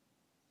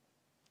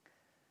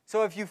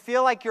 So if you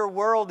feel like your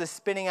world is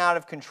spinning out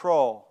of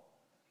control,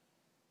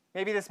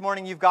 maybe this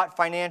morning you've got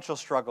financial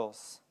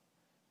struggles.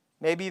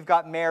 Maybe you've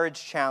got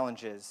marriage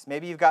challenges.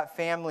 Maybe you've got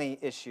family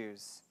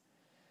issues.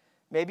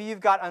 Maybe you've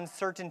got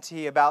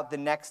uncertainty about the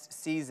next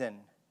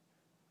season.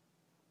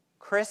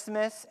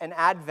 Christmas and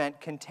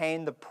Advent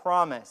contain the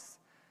promise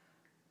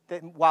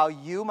that while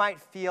you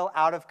might feel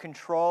out of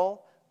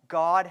control,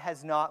 God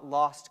has not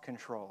lost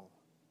control.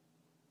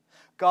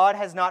 God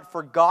has not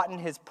forgotten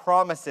His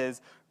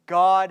promises.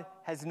 God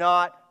has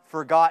not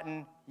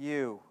forgotten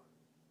you.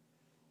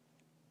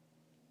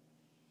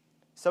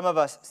 Some of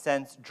us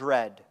sense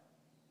dread.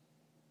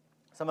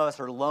 Some of us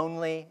are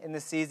lonely in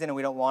this season and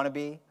we don't want to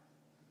be.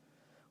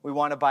 We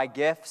want to buy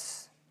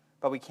gifts,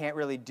 but we can't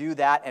really do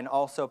that and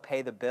also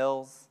pay the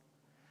bills.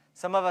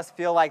 Some of us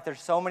feel like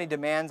there's so many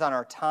demands on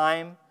our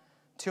time,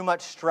 too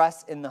much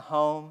stress in the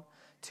home,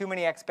 too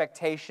many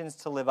expectations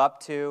to live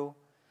up to.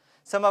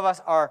 Some of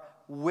us are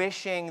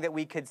wishing that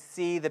we could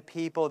see the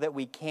people that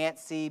we can't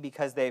see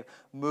because they've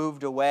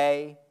moved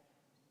away.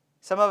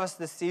 Some of us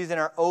this season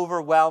are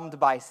overwhelmed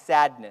by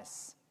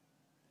sadness.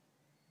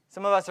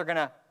 Some of us are going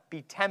to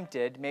be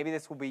tempted, maybe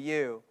this will be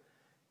you,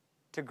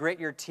 to grit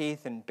your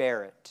teeth and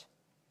bear it.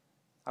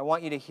 I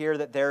want you to hear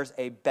that there's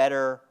a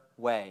better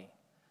way,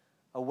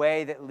 a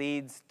way that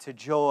leads to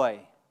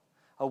joy,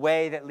 a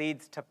way that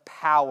leads to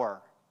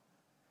power.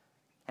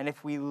 And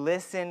if we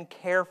listen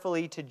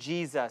carefully to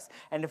Jesus,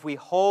 and if we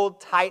hold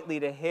tightly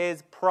to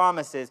His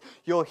promises,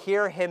 you'll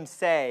hear Him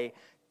say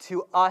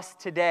to us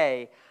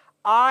today,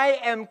 I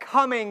am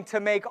coming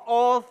to make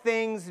all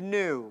things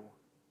new.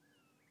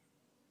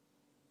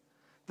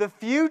 The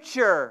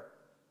future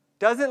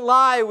doesn't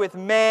lie with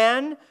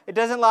man. It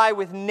doesn't lie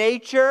with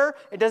nature.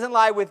 It doesn't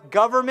lie with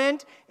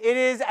government. It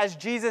is, as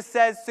Jesus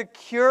says,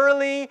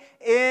 securely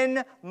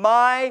in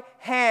my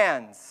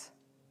hands.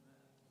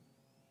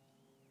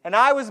 And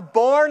I was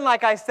born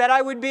like I said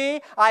I would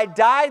be. I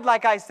died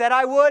like I said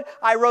I would.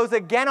 I rose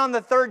again on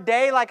the third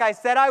day like I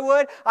said I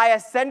would. I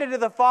ascended to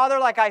the Father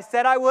like I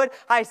said I would.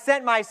 I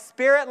sent my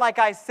Spirit like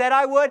I said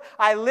I would.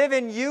 I live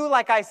in you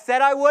like I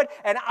said I would.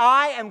 And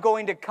I am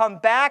going to come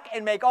back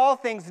and make all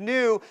things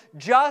new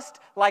just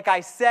like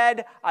I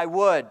said I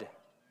would.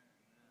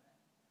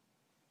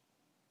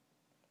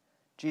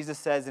 Jesus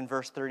says in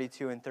verse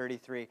 32 and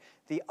 33,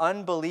 the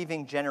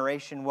unbelieving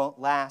generation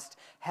won't last.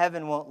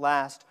 Heaven won't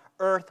last.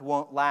 Earth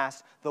won't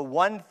last. The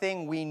one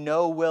thing we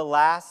know will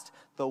last,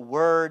 the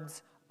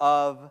words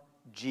of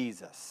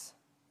Jesus.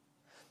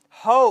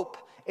 Hope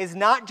is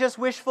not just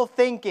wishful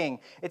thinking.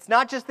 It's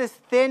not just this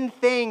thin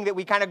thing that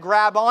we kind of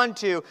grab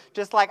onto,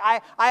 just like,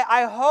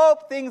 I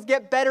hope things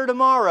get better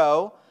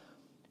tomorrow.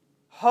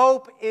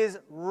 Hope is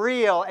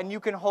real, and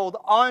you can hold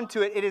on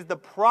to it. It is the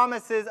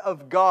promises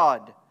of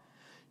God.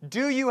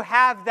 Do you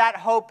have that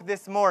hope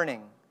this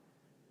morning?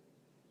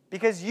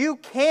 Because you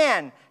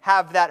can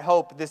have that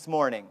hope this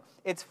morning.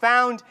 It's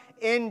found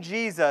in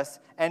Jesus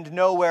and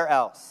nowhere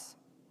else.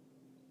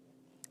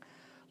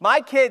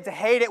 My kids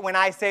hate it when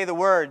I say the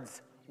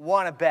words,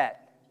 "wanna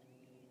bet."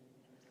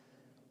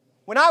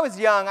 When I was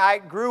young, I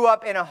grew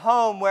up in a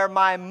home where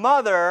my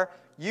mother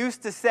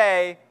used to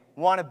say,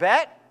 "wanna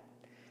bet?"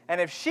 And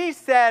if she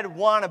said,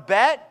 "wanna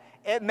bet,"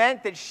 it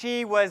meant that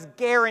she was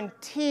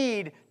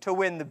guaranteed to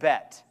win the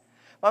bet.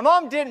 My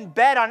mom didn't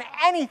bet on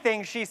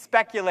anything she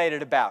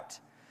speculated about.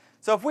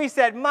 So if we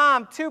said,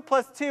 "Mom, 2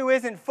 + 2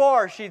 isn't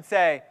 4, she'd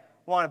say,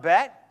 "Want to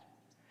bet?"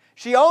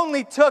 She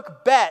only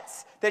took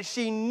bets that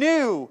she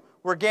knew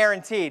were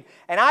guaranteed.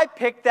 And I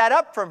picked that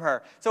up from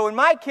her. So when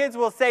my kids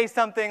will say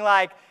something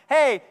like,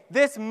 "Hey,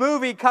 this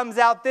movie comes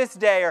out this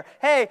day," or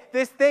 "Hey,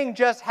 this thing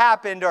just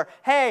happened," or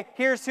 "Hey,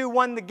 here's who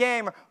won the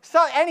game," or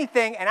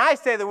anything, and I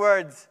say the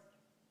words,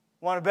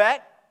 "Want to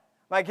bet?"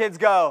 My kids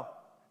go,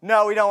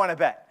 "No, we don't want to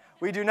bet.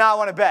 We do not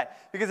want to bet."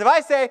 Because if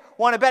I say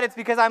 "want to bet," it's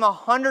because I'm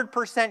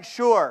 100%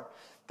 sure.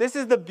 This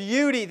is the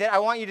beauty that I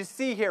want you to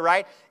see here,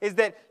 right? Is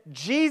that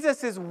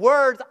Jesus'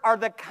 words are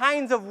the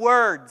kinds of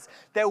words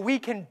that we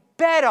can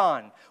bet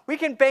on. We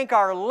can bank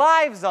our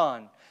lives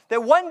on.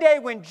 That one day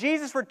when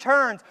Jesus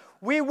returns,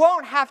 we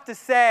won't have to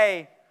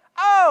say,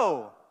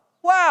 "Oh,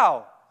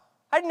 wow,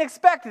 I didn't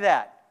expect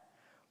that."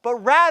 But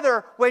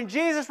rather, when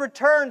Jesus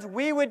returns,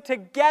 we would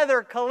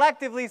together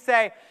collectively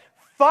say,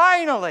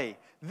 "Finally,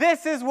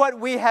 this is what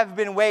we have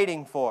been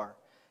waiting for,"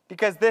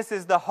 because this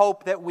is the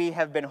hope that we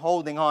have been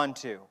holding on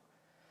to.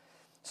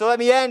 So let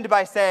me end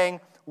by saying,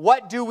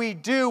 what do we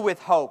do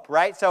with hope,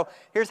 right? So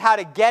here's how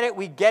to get it.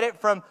 We get it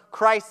from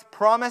Christ's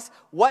promise.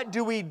 What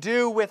do we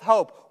do with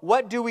hope?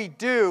 What do we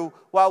do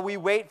while we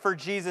wait for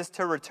Jesus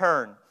to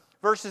return?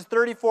 verses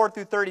 34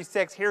 through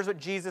 36, here's what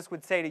Jesus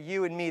would say to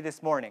you and me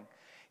this morning.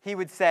 He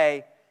would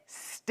say,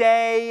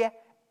 stay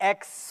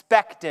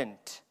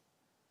expectant.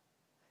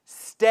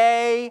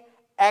 Stay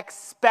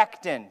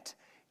expectant.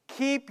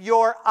 Keep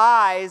your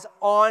eyes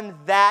on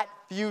that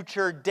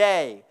future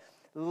day.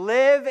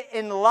 Live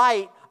in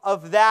light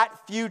of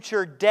that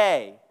future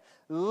day.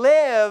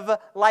 Live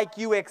like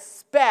you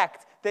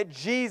expect that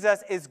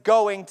Jesus is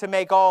going to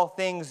make all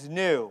things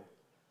new.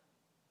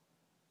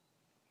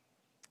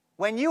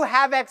 When you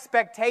have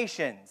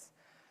expectations,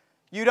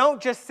 you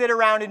don't just sit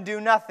around and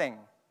do nothing.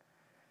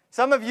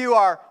 Some of you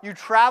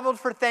traveled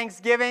for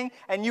Thanksgiving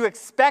and you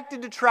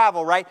expected to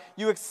travel, right?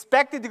 You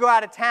expected to go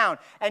out of town.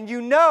 And you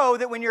know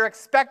that when you're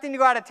expecting to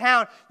go out of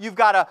town, you've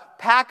got to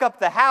pack up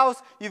the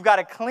house, you've got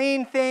to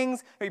clean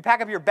things, or you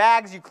pack up your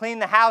bags, you clean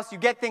the house, you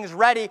get things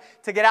ready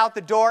to get out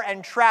the door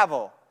and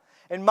travel.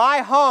 In my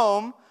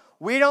home,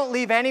 we don't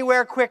leave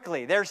anywhere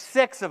quickly. There's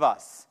 6 of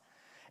us.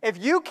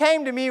 If you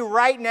came to me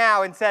right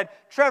now and said,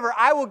 Trevor,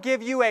 I will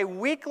give you a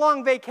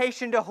week-long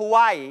vacation to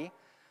Hawaii,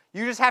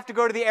 you just have to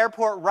go to the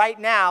airport right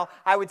now,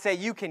 I would say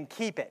you can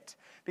keep it.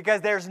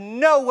 Because there's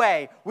no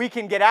way we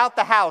can get out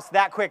the house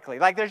that quickly.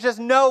 Like, there's just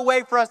no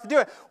way for us to do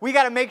it. We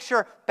got to make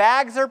sure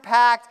bags are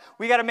packed.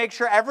 We got to make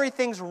sure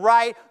everything's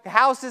right. The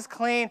house is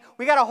clean.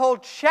 We got a whole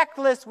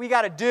checklist we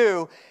got to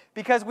do.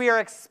 Because we are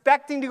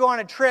expecting to go on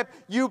a trip,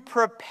 you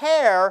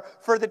prepare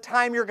for the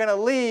time you're going to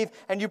leave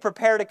and you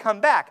prepare to come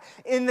back.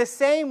 In the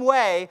same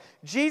way,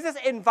 Jesus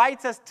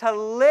invites us to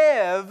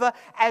live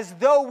as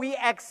though we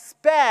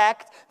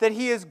expect that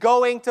He is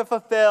going to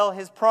fulfill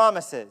His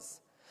promises.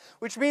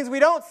 Which means we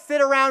don't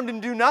sit around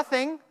and do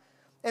nothing.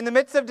 In the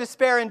midst of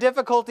despair and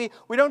difficulty,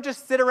 we don't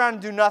just sit around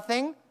and do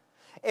nothing.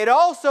 It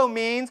also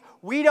means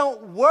we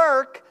don't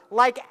work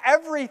like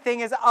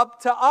everything is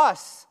up to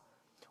us.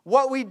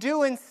 What we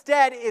do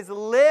instead is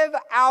live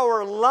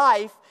our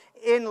life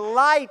in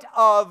light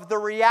of the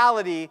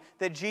reality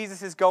that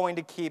Jesus is going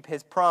to keep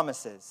His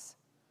promises.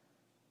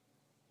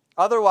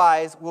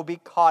 Otherwise, we'll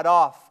be caught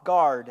off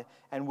guard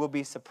and we'll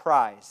be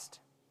surprised.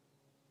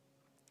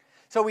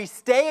 So we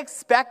stay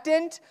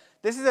expectant.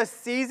 This is a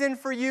season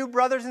for you,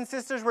 brothers and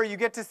sisters, where you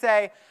get to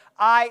say,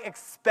 I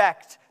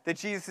expect that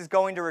Jesus is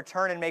going to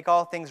return and make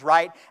all things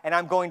right, and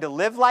I'm going to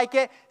live like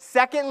it.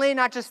 Secondly,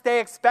 not just stay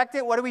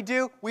expectant, what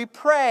do? We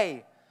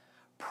pray.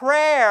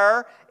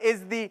 Prayer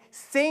is the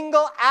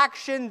single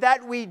action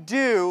that we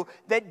do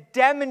that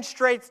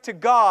demonstrates to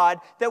God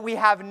that we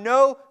have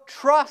no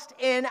trust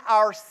in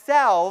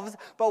ourselves,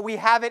 but we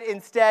have it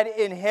instead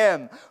in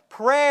Him.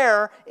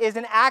 Prayer is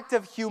an act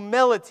of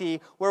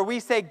humility where we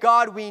say,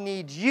 God, we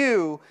need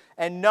you,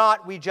 and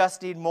not we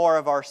just need more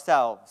of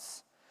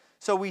ourselves.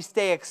 So we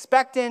stay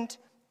expectant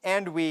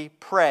and we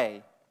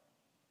pray.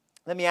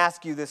 Let me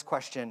ask you this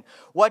question.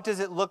 What does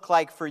it look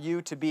like for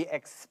you to be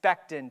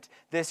expectant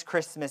this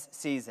Christmas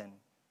season?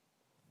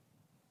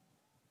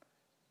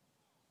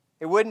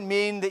 It wouldn't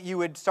mean that you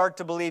would start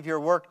to believe your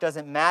work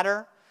doesn't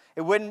matter.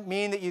 It wouldn't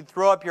mean that you'd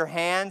throw up your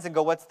hands and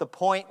go, what's the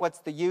point? What's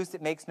the use?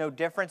 It makes no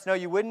difference. No,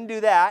 you wouldn't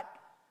do that.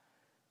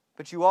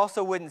 But you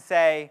also wouldn't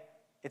say,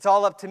 it's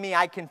all up to me.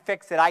 I can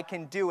fix it. I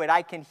can do it.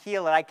 I can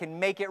heal it. I can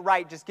make it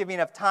right. Just give me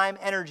enough time,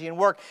 energy, and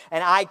work,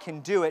 and I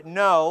can do it.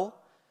 No.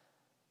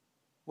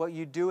 What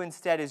you do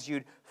instead is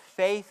you'd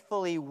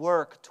faithfully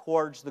work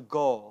towards the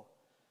goal,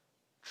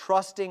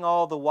 trusting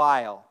all the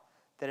while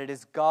that it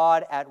is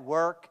God at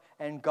work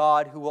and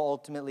God who will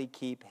ultimately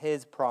keep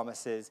His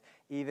promises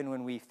even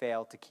when we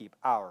fail to keep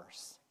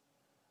ours.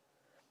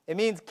 It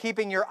means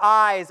keeping your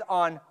eyes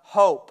on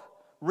hope,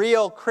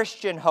 real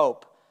Christian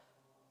hope.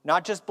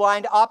 Not just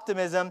blind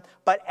optimism,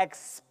 but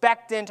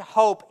expectant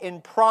hope in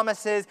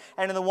promises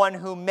and in the one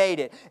who made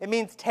it. It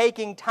means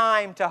taking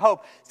time to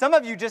hope. Some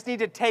of you just need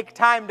to take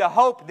time to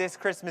hope this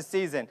Christmas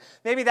season.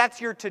 Maybe that's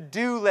your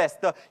to-do list.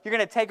 You're going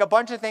to take a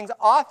bunch of things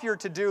off your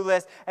to-do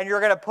list and you're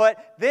going to put,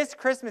 this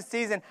Christmas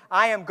season,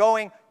 I am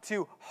going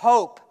to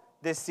hope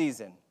this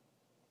season.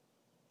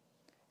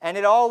 And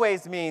it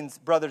always means,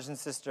 brothers and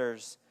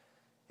sisters,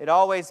 it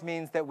always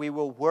means that we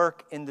will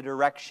work in the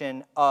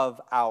direction of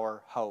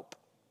our hope.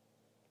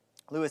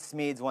 Lewis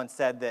Smedes once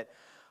said that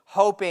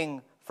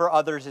hoping for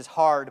others is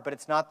hard, but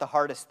it's not the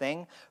hardest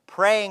thing.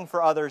 Praying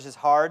for others is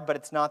hard, but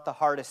it's not the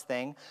hardest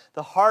thing.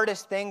 The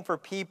hardest thing for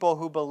people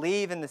who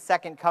believe in the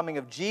second coming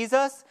of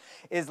Jesus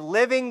is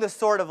living the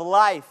sort of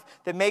life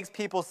that makes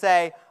people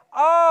say,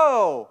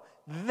 oh,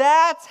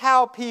 that's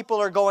how people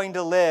are going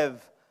to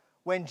live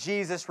when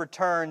Jesus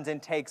returns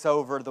and takes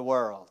over the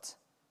world.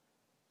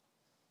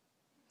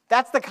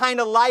 That's the kind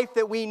of life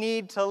that we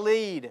need to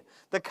lead.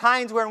 The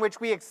kinds in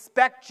which we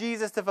expect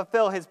Jesus to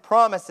fulfill His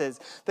promises.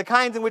 The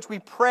kinds in which we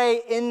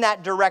pray in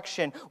that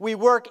direction. We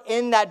work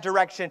in that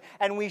direction.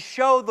 And we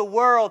show the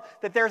world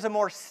that there's a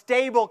more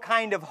stable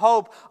kind of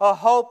hope. A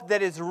hope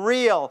that is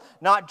real,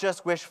 not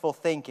just wishful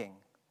thinking.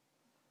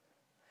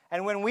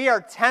 And when we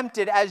are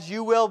tempted, as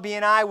you will be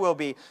and I will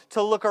be,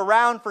 to look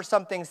around for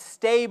something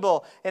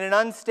stable in an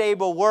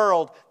unstable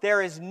world,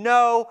 there is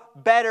no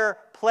better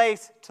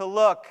place to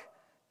look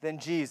than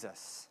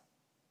Jesus.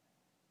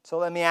 So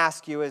let me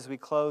ask you as we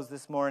close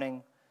this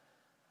morning,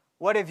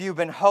 what have you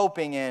been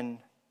hoping in?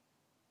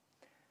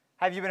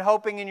 Have you been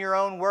hoping in your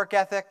own work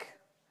ethic?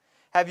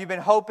 Have you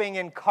been hoping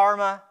in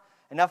karma?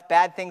 Enough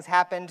bad things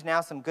happened, now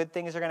some good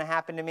things are going to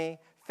happen to me.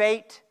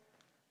 Fate.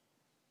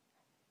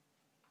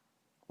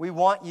 We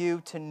want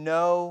you to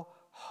know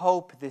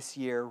hope this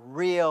year,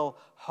 real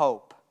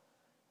hope.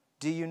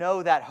 Do you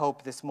know that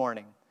hope this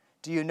morning?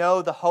 Do you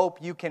know the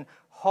hope you can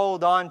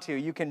hold on to,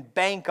 you can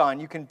bank on,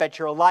 you can bet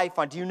your life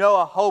on? Do you know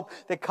a hope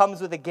that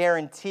comes with a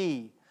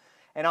guarantee?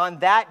 And on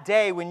that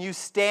day, when you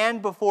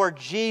stand before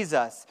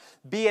Jesus,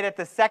 be it at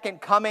the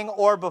second coming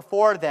or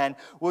before then,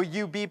 will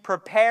you be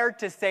prepared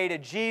to say to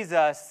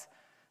Jesus,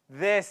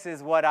 this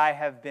is what I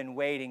have been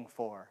waiting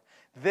for.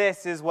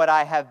 This is what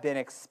I have been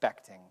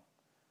expecting.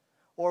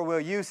 Or will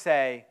you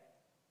say,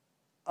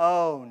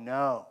 oh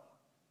no,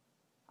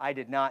 I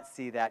did not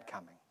see that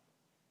coming.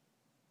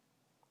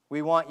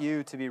 We want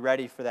you to be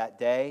ready for that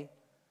day.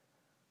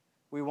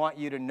 We want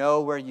you to know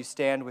where you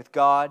stand with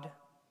God.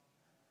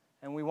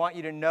 And we want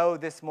you to know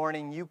this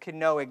morning you can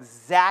know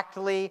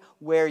exactly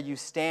where you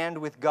stand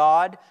with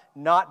God,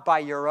 not by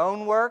your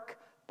own work,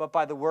 but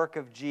by the work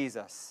of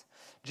Jesus.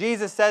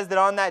 Jesus says that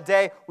on that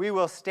day we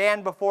will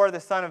stand before the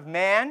Son of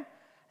Man.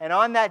 And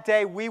on that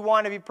day, we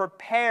want to be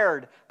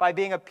prepared by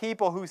being a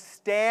people who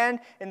stand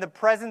in the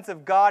presence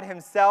of God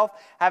Himself,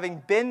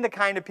 having been the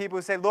kind of people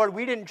who say, Lord,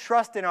 we didn't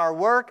trust in our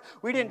work,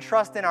 we didn't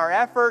trust in our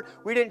effort,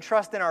 we didn't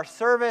trust in our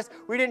service,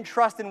 we didn't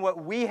trust in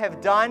what we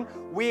have done.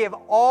 We have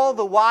all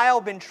the while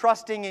been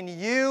trusting in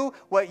You,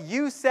 what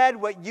You said,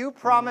 what You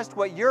promised,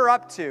 what You're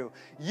up to.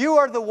 You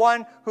are the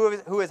one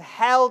who has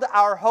held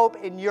our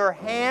hope in Your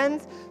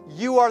hands.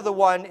 You are the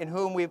one in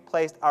whom we've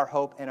placed our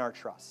hope and our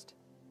trust.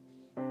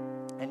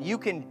 And you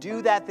can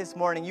do that this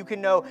morning. You can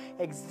know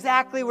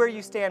exactly where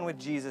you stand with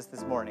Jesus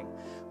this morning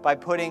by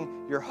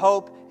putting your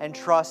hope and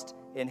trust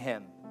in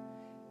Him.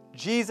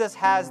 Jesus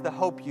has the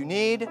hope you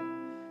need.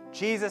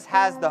 Jesus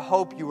has the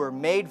hope you were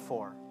made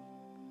for.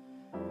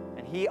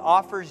 And He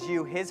offers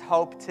you His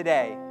hope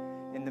today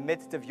in the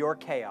midst of your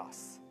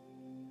chaos.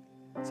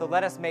 So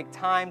let us make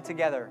time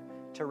together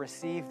to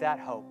receive that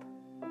hope.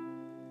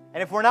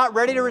 And if we're not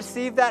ready to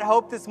receive that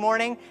hope this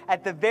morning,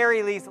 at the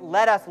very least,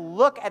 let us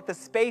look at the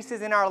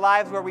spaces in our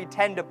lives where we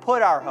tend to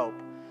put our hope.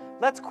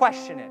 Let's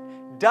question it.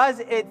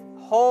 Does it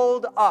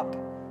hold up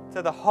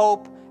to the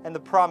hope and the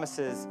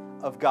promises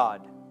of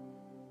God?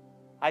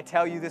 I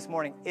tell you this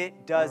morning,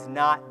 it does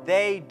not.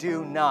 They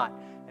do not.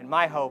 And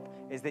my hope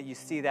is that you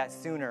see that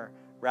sooner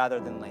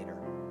rather than later.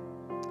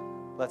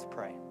 Let's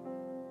pray.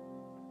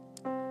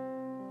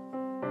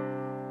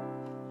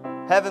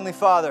 Heavenly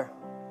Father,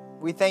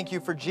 we thank You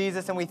for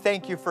Jesus and we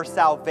thank You for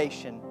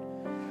salvation.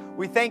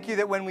 We thank You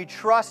that when we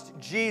trust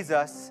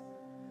Jesus,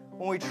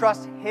 when we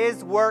trust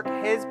His work,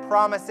 His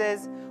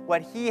promises,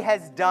 what He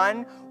has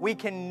done, we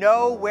can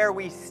know where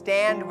we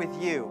stand with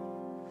You.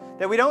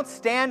 That we don't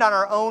stand on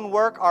our own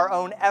work, our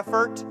own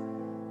effort.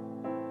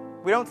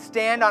 We don't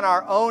stand on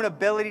our own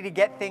ability to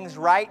get things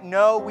right.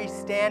 No, we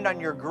stand on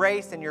Your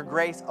grace and Your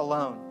grace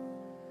alone.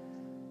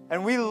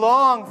 And we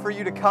long for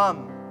You to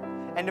come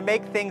and to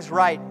make things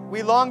right.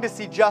 We long to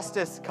see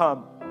justice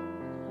come.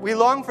 We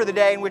long for the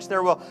day in which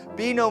there will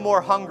be no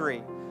more hungry,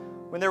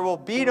 when there will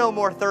be no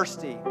more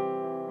thirsty.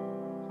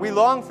 We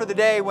long for the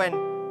day when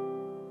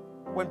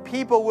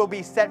people will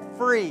be set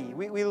free.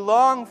 We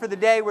long for the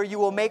day where You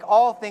will make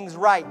all things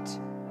right.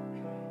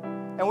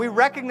 And we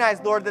recognize,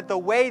 Lord, that the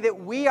way that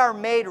we are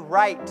made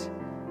right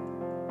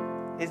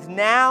is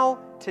now,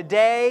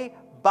 today,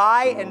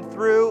 by and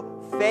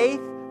through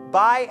faith,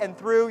 by and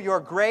through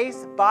Your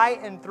grace, by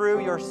and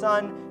through Your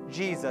Son,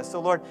 Jesus. So,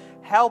 Lord,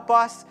 help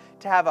us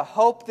to have a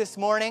hope this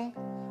morning,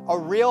 a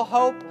real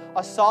hope,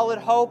 a solid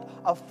hope,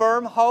 a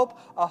firm hope,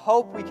 a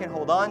hope we can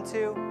hold on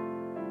to.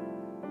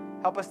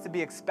 Help us to be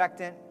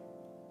expectant.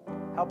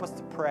 Help us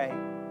to pray.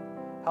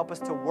 Help us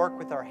to work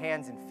with our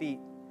hands and feet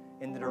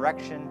in the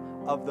direction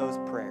of those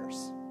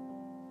prayers.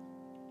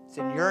 It's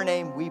in Your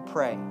name we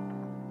pray.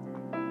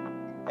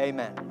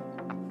 Amen.